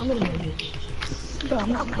nobody was coming to me, bitch. Bro,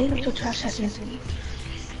 I'm not playing up your trash ass instantly.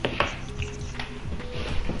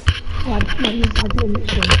 Why do you end your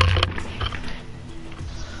stream?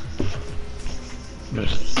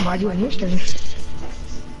 Why do you end your stream?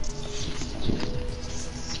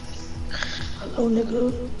 Hello,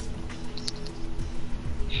 nigga.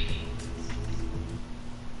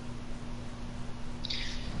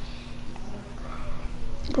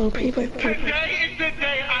 Bro, people. Today is the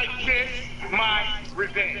day I get my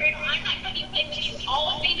revenge. I'm not going to play with you. All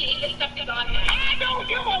of the English stuff is on there. I don't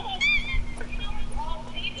give a all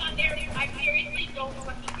things on there. I seriously don't know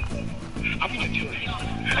what to do. I'm going to do it. I'm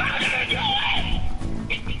going to do it.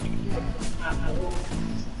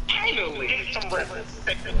 Finally, get some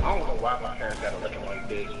respect. I don't know why my parents got to looking like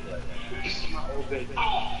this, but this is my old baby.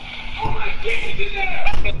 Oh my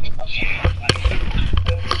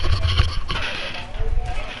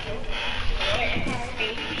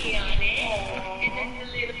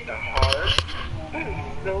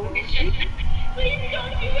Please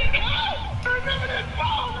don't do it. Oh, remember that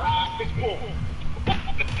ball, Rob? It's cool.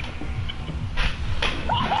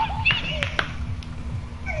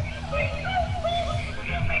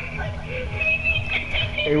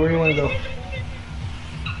 Hey, where do you want to go?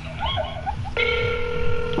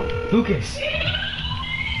 Lucas!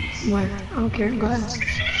 What? I don't care, go ahead.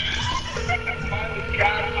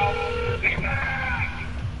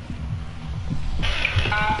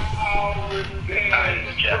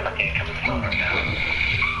 Jeff, I can't come to the phone right now.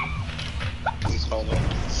 Please hold on.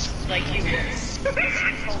 Like you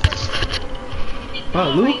Bro,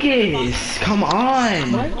 Lucas! Come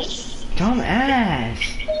on! Dumbass!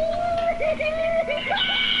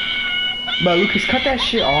 Bro, Lucas, cut that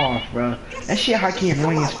shit off, bro. That shit hockey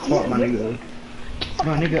annoying as fuck, my nigga.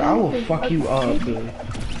 Bro, nigga, I will fuck you up, bro.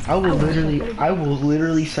 I will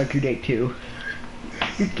literally suck your dick too.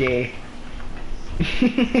 You're gay.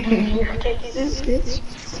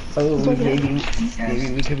 Oh, maybe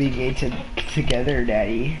we could be gay together,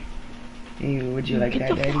 daddy. Hey, would you like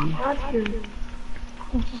that, daddy?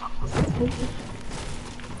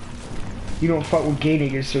 You don't fuck with gay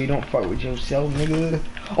niggas, so you don't fuck with yourself, nigga.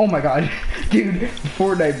 Oh my god, dude,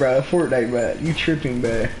 Fortnite, bro. You tripping,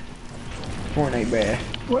 bro. Fortnite, bro.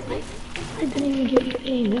 Fortnite? I didn't even get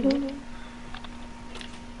paid, nigga.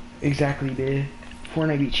 Exactly, dude.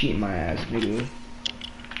 Fortnite be cheating my ass, nigga.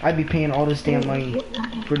 I'd be paying all this damn money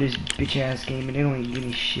for this bitch ass game and they don't even give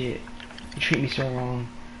me shit. They treat me so wrong.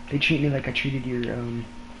 They treat me like I treated your,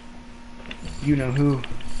 you know who.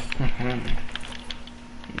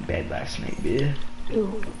 Bad last night, bitch.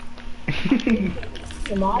 Who?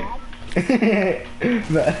 Your mom?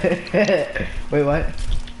 Wait, what?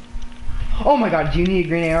 Oh my god, do you need a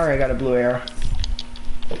green AR? I got a blue AR.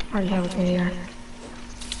 I already have a green AR.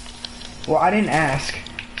 Well, I didn't ask,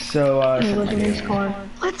 so, Look at this car.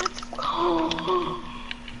 Let's go!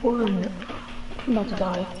 One. I'm about to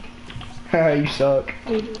die. You suck.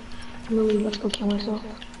 Dude, Lily, let's go kill myself.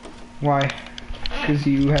 Why? Because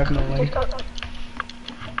you have no life.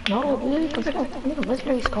 No, dude, because I got a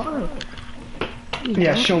legendary scar.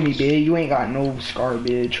 Yeah, show me, bitch. You ain't got no scar,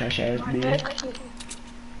 bitch. Trash ass, bitch.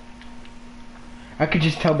 I could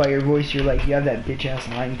just tell by your voice, you're like, you have that bitch ass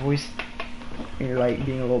lying voice. And you're like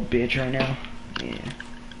being a little bitch right now. Yeah.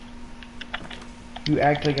 You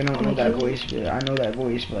act like I don't know that voice, but I know that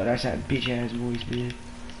voice, but that's that bitch ass voice, bitch.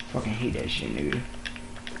 Fucking hate that shit, nigga.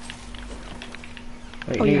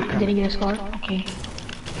 Wait, Oh yeah, I didn't get a scar? Okay.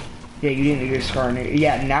 Yeah, you didn't get a scar, nigga.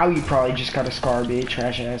 Yeah, now you probably just got a scar, bitch.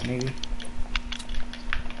 Trash ass, nigga.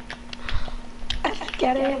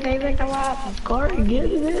 querem ver que ela score get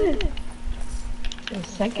it. The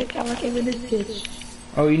second time I came in this bitch.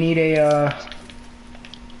 Oh, you need a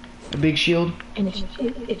big shield? And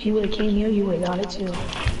if you would've came here, you would've got it too.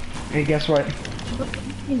 Hey, guess what?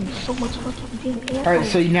 So much fucking damn air. Alright,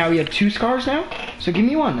 so now you have 2 scars now? So give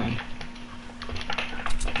me one then.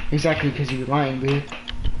 Exactly, because you're lying, dude.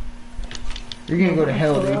 You're gonna go to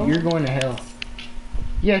hell, dude. You're going to hell.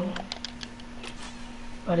 Yeah.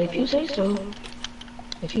 But if you say so.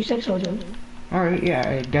 If you say so, dude. Alright, yeah,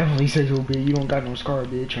 I definitely say so, bitch. You don't got no scar,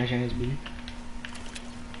 bitch. Trash ass, bitch.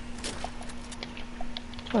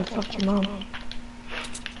 I fucked your mom.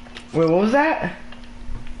 Wait, what was that?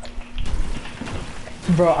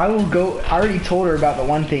 Bro, I will go. I already told her about the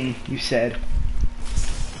one thing you said.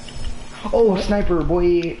 Oh, sniper,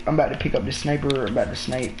 boy. I'm about to pick up the sniper. I'm about to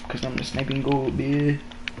snipe, because I'm the sniping gold, bitch.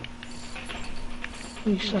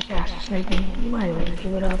 You suck ass at sniping. You might have to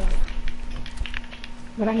give it up.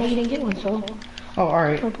 But I know you didn't get one, so. Oh,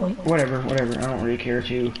 alright. No point. Whatever. I don't really care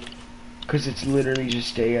too. Because it's literally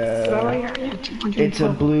just a, it's a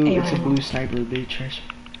blue sniper, bitch.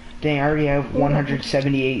 Dang, I already have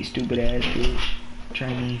 178, stupid ass, bitch.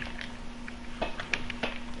 Try me.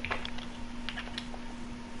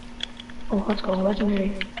 Oh, let's go,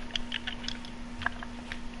 legendary.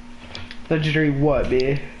 Legendary what,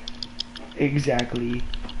 bitch? Exactly.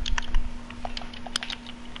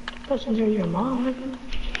 Legendary your mom.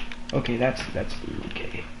 Okay, that's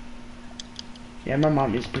okay. Yeah, my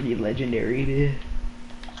mom is pretty legendary, bitch.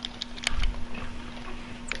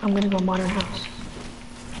 I'm gonna go modern house.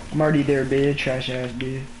 I'm already there, bitch. Trash ass,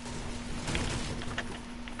 bitch.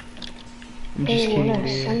 I'm just kidding,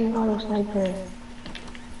 bitch. Semi-auto sniper.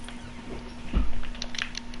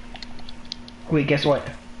 Wait, guess what?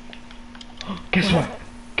 Guess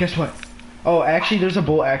what? Oh, actually, there's a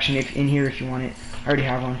bolt action in here if you want it. I already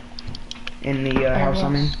have one. In the house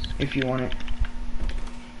I'm in, if you want it.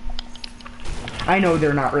 I know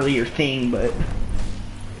they're not really your thing, but...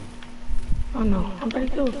 Oh no, I'm pretty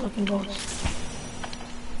good with fucking bolts.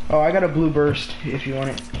 Oh, I got a blue burst if you want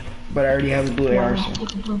it. But I already have a blue AR, so...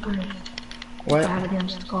 What? I have a damn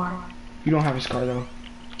scar. You don't have a scar, though.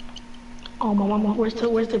 Oh, my mama, where's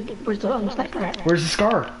the sniper at? Where's the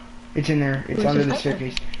scar? It's in there. It's under the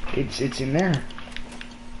staircase. It's in there.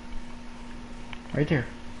 Right there.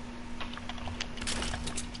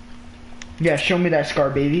 Yeah, show me that scar,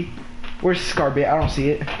 baby. Where's the scar, baby? I don't see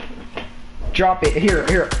it. Drop it.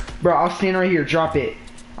 Here. Bro, I'll stand right here. Drop it.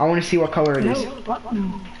 I want to see what color it is.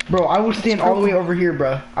 No. Bro, I will stand all the way over here,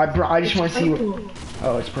 bro. I just want to see what...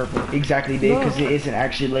 Oh, it's purple. Exactly, babe, because it isn't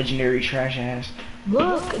actually legendary trash ass.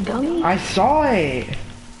 Look, dummy. I saw it.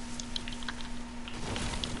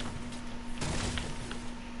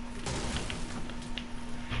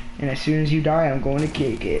 And as soon as you die, I'm going to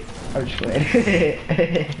kick it. I'm just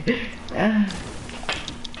playing.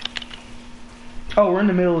 Oh, we're in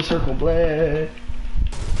the middle of the circle. Blah.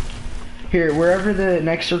 Here, wherever the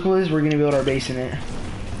next circle is, we're gonna build our base in it.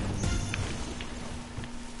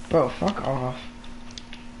 Bro, fuck off.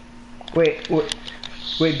 Wait,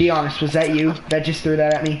 be honest, was that you that just threw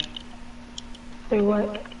that at me? Through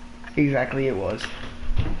what? Exactly, it was.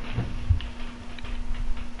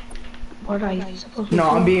 What are you supposed to do? No,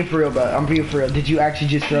 I'm being for real, but I'm being for real. Did you actually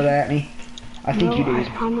just throw that at me? I think you did. I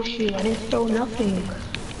promise you, I didn't throw nothing.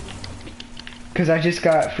 Cause I just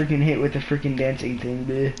got freaking hit with the freaking dancing thing,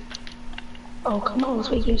 dude. Oh, come on, let's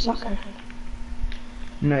wait for soccer.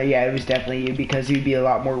 No, yeah, it was definitely you because you'd be a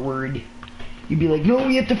lot more worried. You'd be like, no,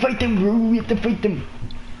 we have to fight them, bro. We have to fight them.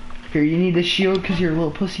 Here, you need the shield because you're a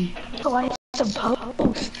little pussy. Oh, I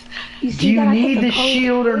suppose. Do you need the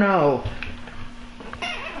shield or no?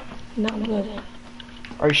 No, I'm good.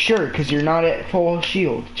 Are you sure? Because you're not at full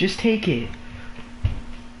shield. Just take it.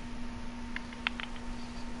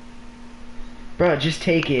 Bro, just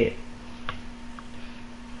take it.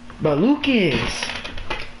 But Lucas,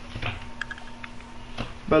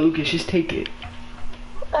 just take it.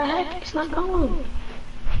 What the heck? It's not going.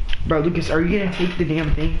 Bro, Lucas, are you gonna take the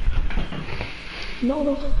damn thing?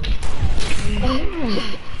 No.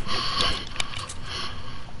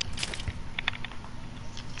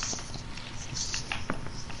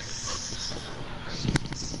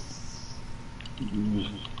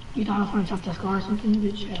 You thought I was gonna chuck that scar or something,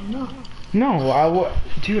 bitch? I don't know. No,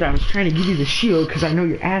 dude, I was trying to give you the shield because I know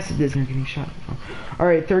your ass isn't getting shot.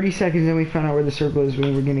 Alright, 30 seconds and we found out where the circle is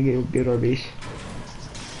when we're gonna get our base.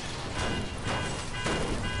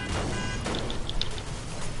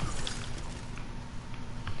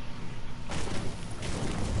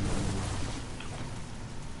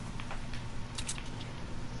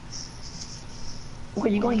 Where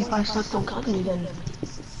you going if I suck don't come to me then?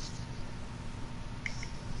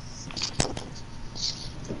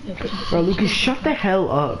 Bro, Lucas, shut the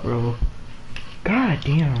hell up, bro. God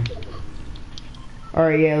damn.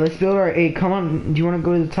 Alright, yeah, let's build our... Hey, come on. Do you want to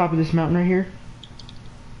go to the top of this mountain right here?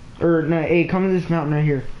 Or, no, hey, come to this mountain right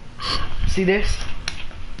here. See this?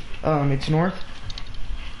 It's north.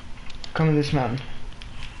 Come to this mountain.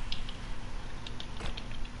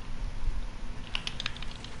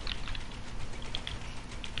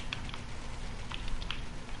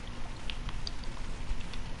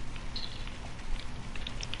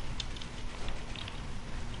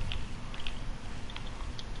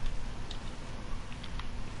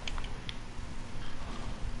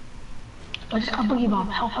 I just got a boogie bomb.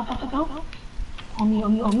 Help, help, help, help, help. On me,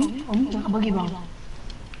 on me, on me, on me. I got a boogie bomb.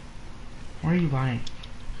 Why are you lying?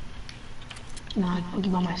 Nah, I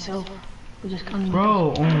boogie bomb myself. We just come.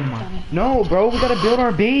 Bro, oh my. No, bro, we gotta build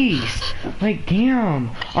our base. Like,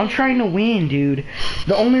 damn. I'm trying to win, dude.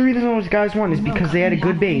 The only reason those guys won is because they had a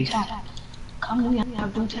good base. Come to me, I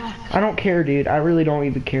have blue tack. I don't care, dude. I really don't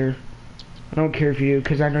even care. I don't care if you do,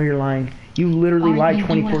 because I know you're lying. You literally lie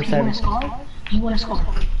 24/7. You want a scar?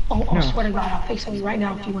 Oh, I No. swear to God, I'll face you right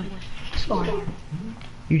now if you want a scar.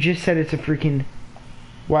 You just said it's a freaking...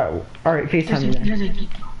 Wow. Alright, FaceTime me then.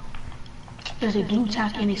 There's a blue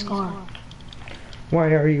tack and a scar.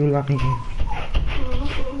 Why are you lying?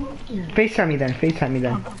 Here. FaceTime me then. FaceTime me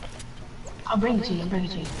then. I'll bring it to you, I'll bring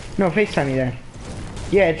it to you. No, FaceTime me then.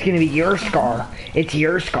 Yeah, it's gonna be your scar. It's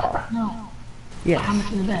your scar. No. Yes. How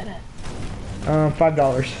much in the bet?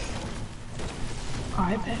 $5.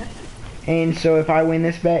 Alright, bet. And so if I win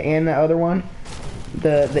this bet and the other one,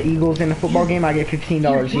 the Eagles in the football game, I get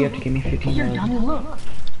 $15. You have to give me You're $15. dumb, look.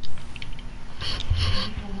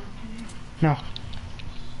 No.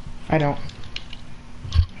 I don't.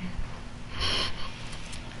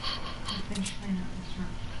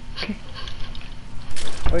 Okay.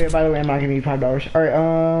 Oh yeah, by the way, I'm not giving you $5.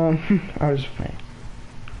 Alright, I was playing.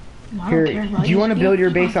 No, I Here, don't care, bro. do you want to Just build your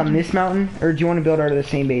keep base on this mountain, or do you want to build out of the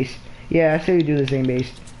same base? Yeah, I say we do the same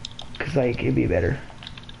base, cause like it'd be better.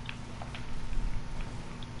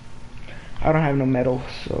 I don't have no metal,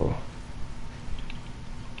 so.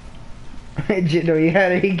 No, you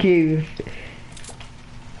had a cave.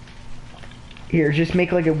 Here, just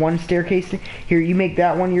make like a one staircase. Here, you make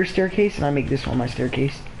that one your staircase, and I make this one my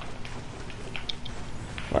staircase.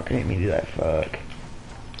 Fuck, I didn't mean to do that. Fuck.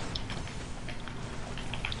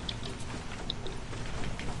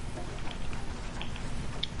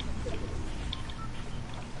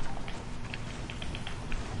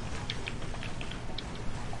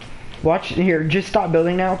 Watch here, just stop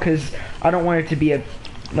building now, cause I don't want it to be a,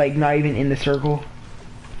 like, not even in the circle.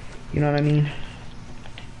 You know what I mean?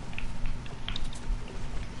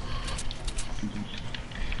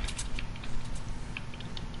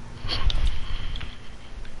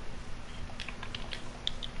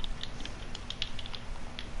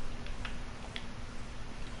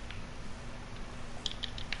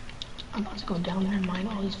 I'm about to go down there and mine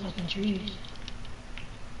all these fucking trees.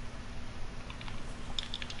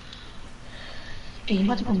 Hey, I'm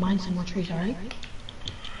about to go mine some more trees, alright?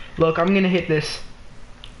 Look, I'm gonna hit this.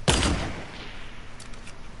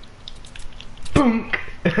 Boom!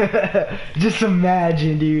 Just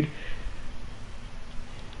imagine, dude.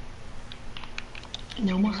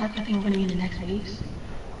 No, most likely I think we're gonna be in the next phase.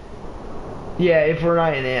 Yeah, if we're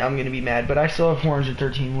not in it, I'm gonna be mad, but I still have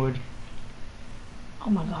 413 wood. Oh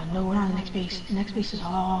my god, no, we're not in the next base. The next base is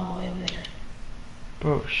all the way over there.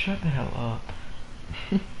 Bro, shut the hell up.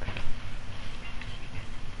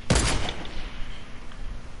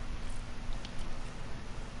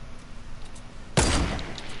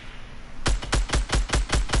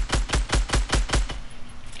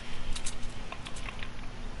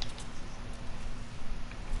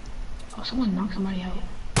 Oh, someone knocked somebody out.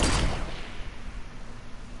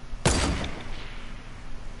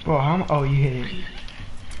 Bro, oh, you hit it.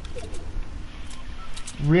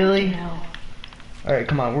 Really? No. Alright,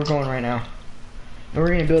 come on, we're going right now. And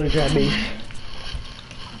we're gonna build a giant base.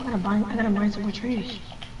 I gotta mine some more trees.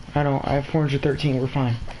 I have 413, we're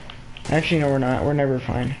fine. Actually, no, we're not. We're never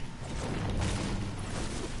fine.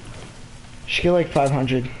 Should get like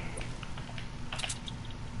 500.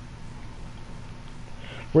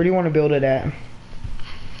 Where do you want to build it at?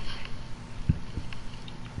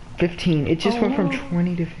 15. It just went from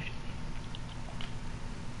 20 to 50.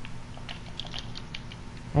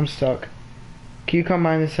 I'm stuck. Can you come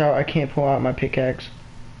mine this out? I can't pull out my pickaxe.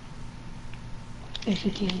 If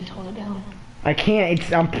you can, just hold it down. I can't.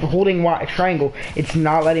 I'm holding triangle. It's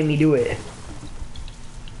not letting me do it.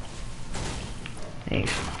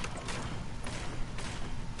 Thanks.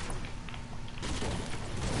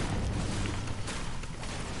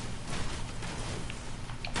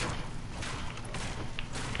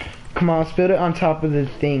 Come on, let's build it on top of the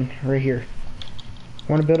thing right here.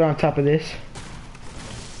 Want to build it on top of this?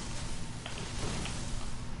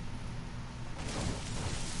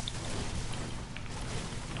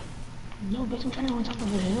 No, bitch, I'm trying to go on top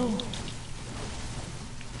of the hill.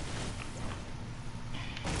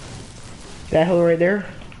 That hill right there?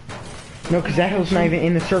 No, because that hill's not even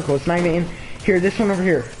in the circle. It's not even in... Here, this one over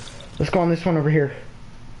here. Let's go on this one over here.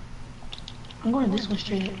 I'm going this one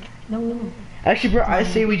straight. No. Actually, bro, I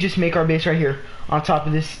say we just make our base right here. On top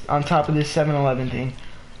of this 7-Eleven thing.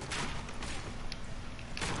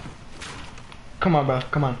 Come on, bro.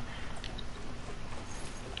 Come on.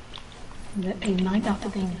 Hey, 9 out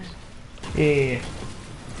the things. Yeah.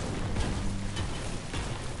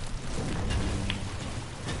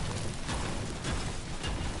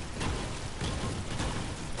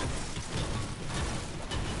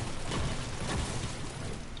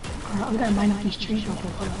 Alright, we gotta mine up these trees real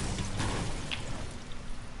quick. Hold up.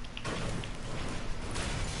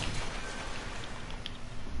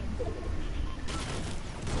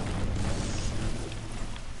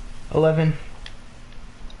 $11.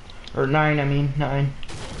 Or 9, I mean, 9.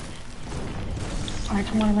 Alright,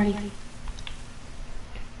 come on, ready.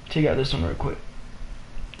 Take out this one real quick.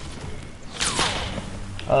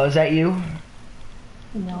 Is that you?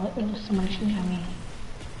 No, it was someone shooting at me.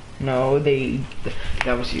 No,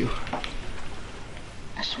 that was you.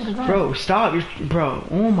 I swear to God. Bro, stop. Bro,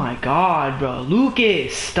 oh my God, bro.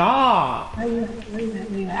 Lucas, stop. Where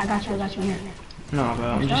you at? I got you here. No, bro,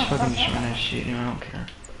 I'm just fucking destroying that shit, dude. I don't care.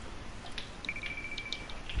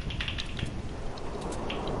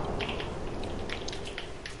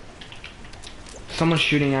 Someone's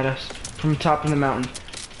shooting at us from the top of the mountain.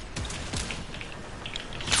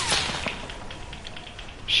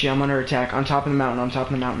 Shit, I'm under attack. On top of the mountain, on top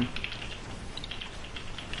of the mountain.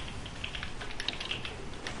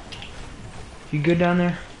 You good down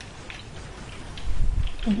there?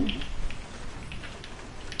 Mm-hmm.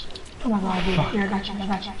 Oh my God, dude. Here, I got you.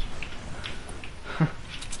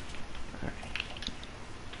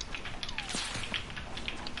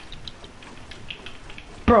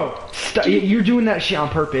 Bro, stop. You're doing that shit on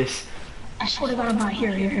purpose. I swear to God, I'm not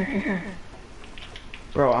here.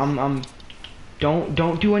 Bro, I'm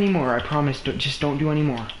don't do any more. I promise. Just don't do any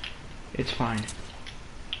more. It's fine.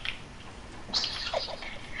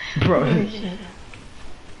 Bro. Alright,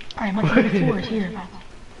 I'm about to make the floors here.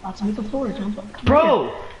 About to make the floors.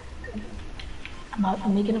 Bro!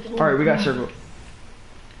 I'm making a floor. Alright, we got circle.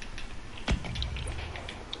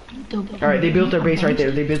 Alright, they built their base right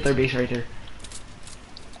there.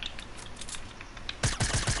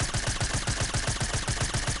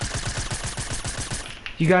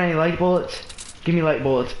 You got any light bullets? Give me light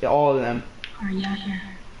bullets, all of them. Alright, yeah, here.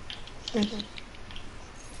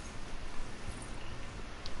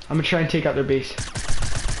 I'm gonna try and take out their base.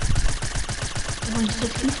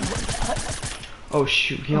 Oh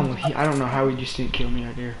shoot, I don't know how he just didn't kill me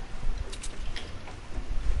right there.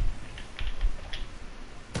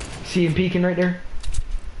 See him peeking right there?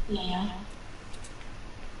 Yeah.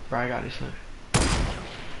 Bro, I got this, look.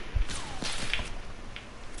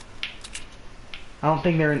 I don't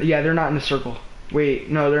think they're in, yeah, they're not in the circle. Wait,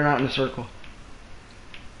 no, they're not in the circle.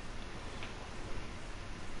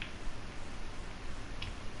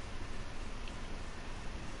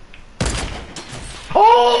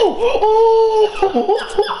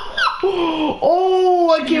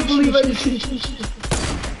 Oh, I can't believe I just...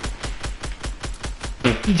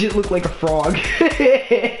 He just looked like a frog.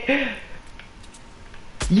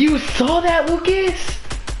 You saw that, Lucas?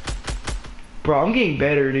 Bro, I'm getting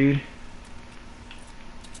better, dude.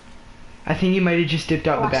 I think he might have just dipped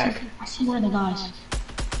out the back. I see one of the guys.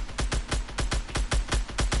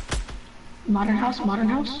 Modern house.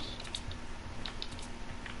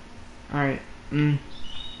 Alright,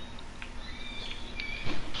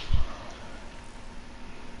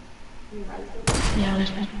 Yeah,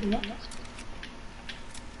 there's people.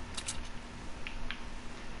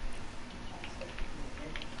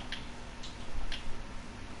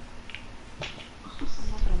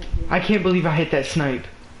 I can't believe I hit that snipe.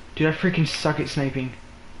 Dude, I freaking suck at sniping.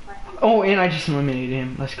 Oh, and I just eliminated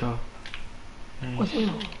him. Let's go. Nice.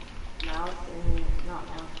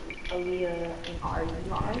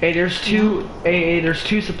 Hey, there's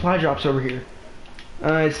two supply drops over here.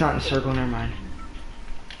 It's not in the circle, never mind.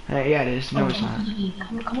 Yeah, it is. No, it's not.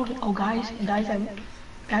 Come over. Oh, guys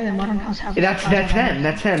at Modern House have. That's them.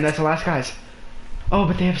 That's the last guys. Oh,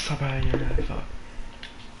 but they have a supply in here. Fuck.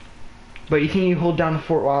 But you think you hold down the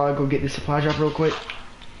fort while I go get the supply drop real quick?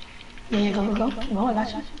 Yeah, go, I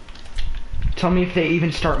got you. Tell me if they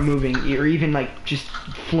even start moving, or even like just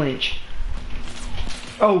flinch.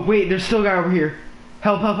 Oh wait, there's still a guy over here.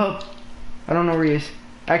 Help, help, help. I don't know where he is.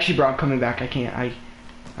 Actually, bro, I'm coming back. I can't.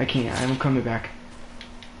 I can't. I'm coming back.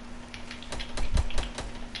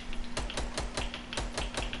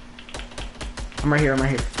 I'm right here. I'm right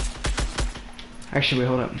here. Actually, wait,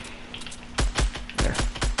 hold up. There.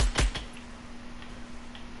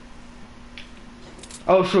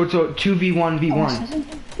 Oh, so it's a 2v1v1.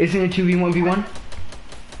 Isn't it 2v1v1?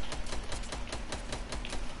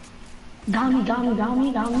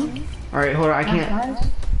 Down me. Alright, hold on, I can't. Guys.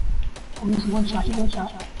 Oh, he's one shot.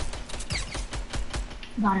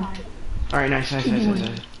 Got him. Alright, nice.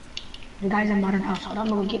 The guy's in modern house. Hold on,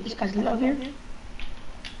 I'm gonna get this guy's loot over here.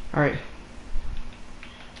 Alright.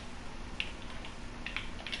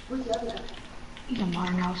 He's in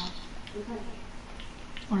modern house.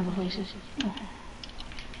 One of the places. Oh.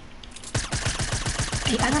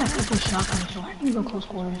 Hey, I got a purple shotgun, so I can go close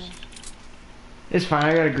quarters. It's fine,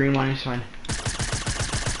 I got a green one, it's fine.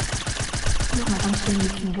 No, I'm saying you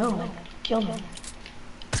can go, like, kill them.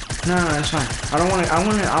 No, that's fine. I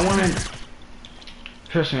wanna...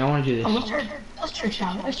 Trust me, I wanna do this. Oh, let's trick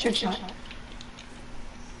shot.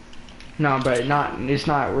 No, but it's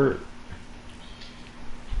not, we're...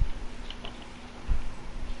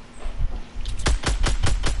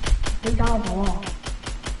 They down the wall.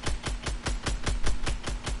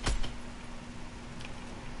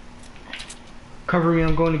 Cover me,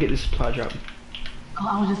 I'm going to get this supply drop. Oh,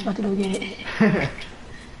 I was just about to go get it.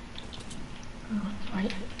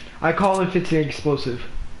 Right. I call if it's an explosive.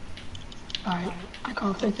 Alright, I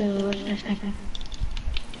call for the second.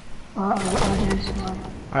 Alright,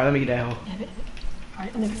 let me get that hole.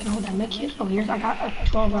 Alright, let me can hold that med kit. Oh, here's, I got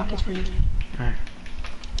 12 rockets for you. Alright.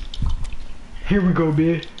 Here we go,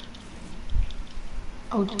 bitch.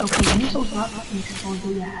 Oh, okay, use those rockets. Oh,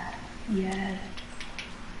 do that. Yeah.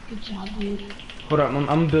 Good job, dude. Hold up, I'm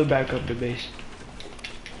gonna build back up the base.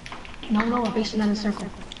 No, we're basing that in a circle.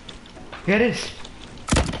 Yeah, it is.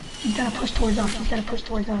 He's gotta push towards us.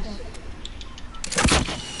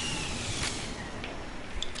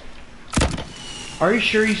 Are you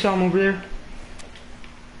sure you saw him over there?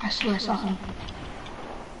 I swear I saw him.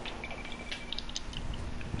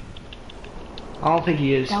 I don't think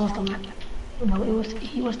he is. That was the last. No,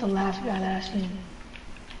 he was the last guy that I seen.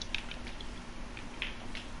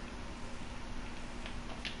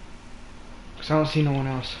 Cause I don't see no one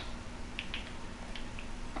else.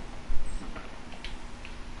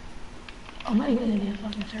 I'm not even gonna be a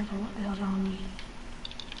fucking circle. What the hell's wrong with me?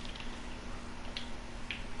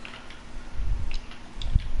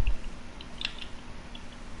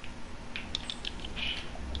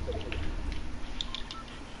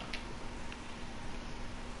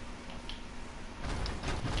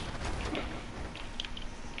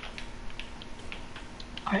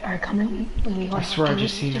 Alright, come in. Wait, I swear I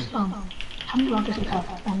just seen him. How many rockets do you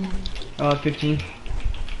have? 15.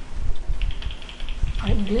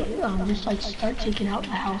 Alright, just like start taking out the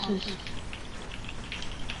houses.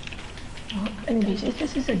 Anyways, if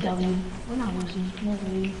this is a W, we're not losing. No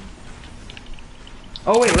way.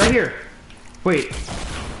 Oh wait, right here. Wait.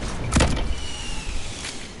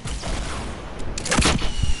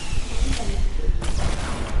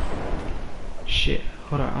 Shit.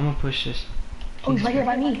 Hold on, I'm gonna push this. Oh, he's right here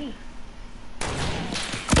by me.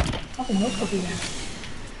 Fucking no scope there.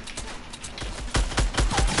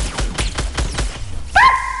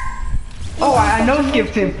 Oh, I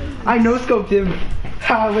no-scoped him. I no-scoped him.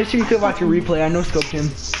 I wish you could watch a replay. I no-scoped him.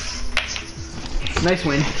 Nice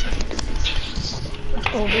win.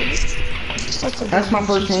 Oh, baby. That's my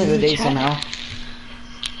first win of the day somehow.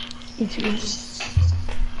 Me too.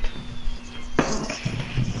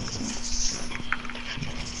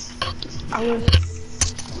 I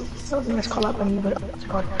was gonna call out on you, but it's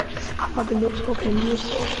called. I fucking no scope and you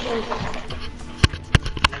so slow.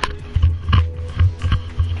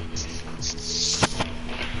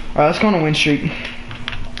 Alright, let's go on a win streak.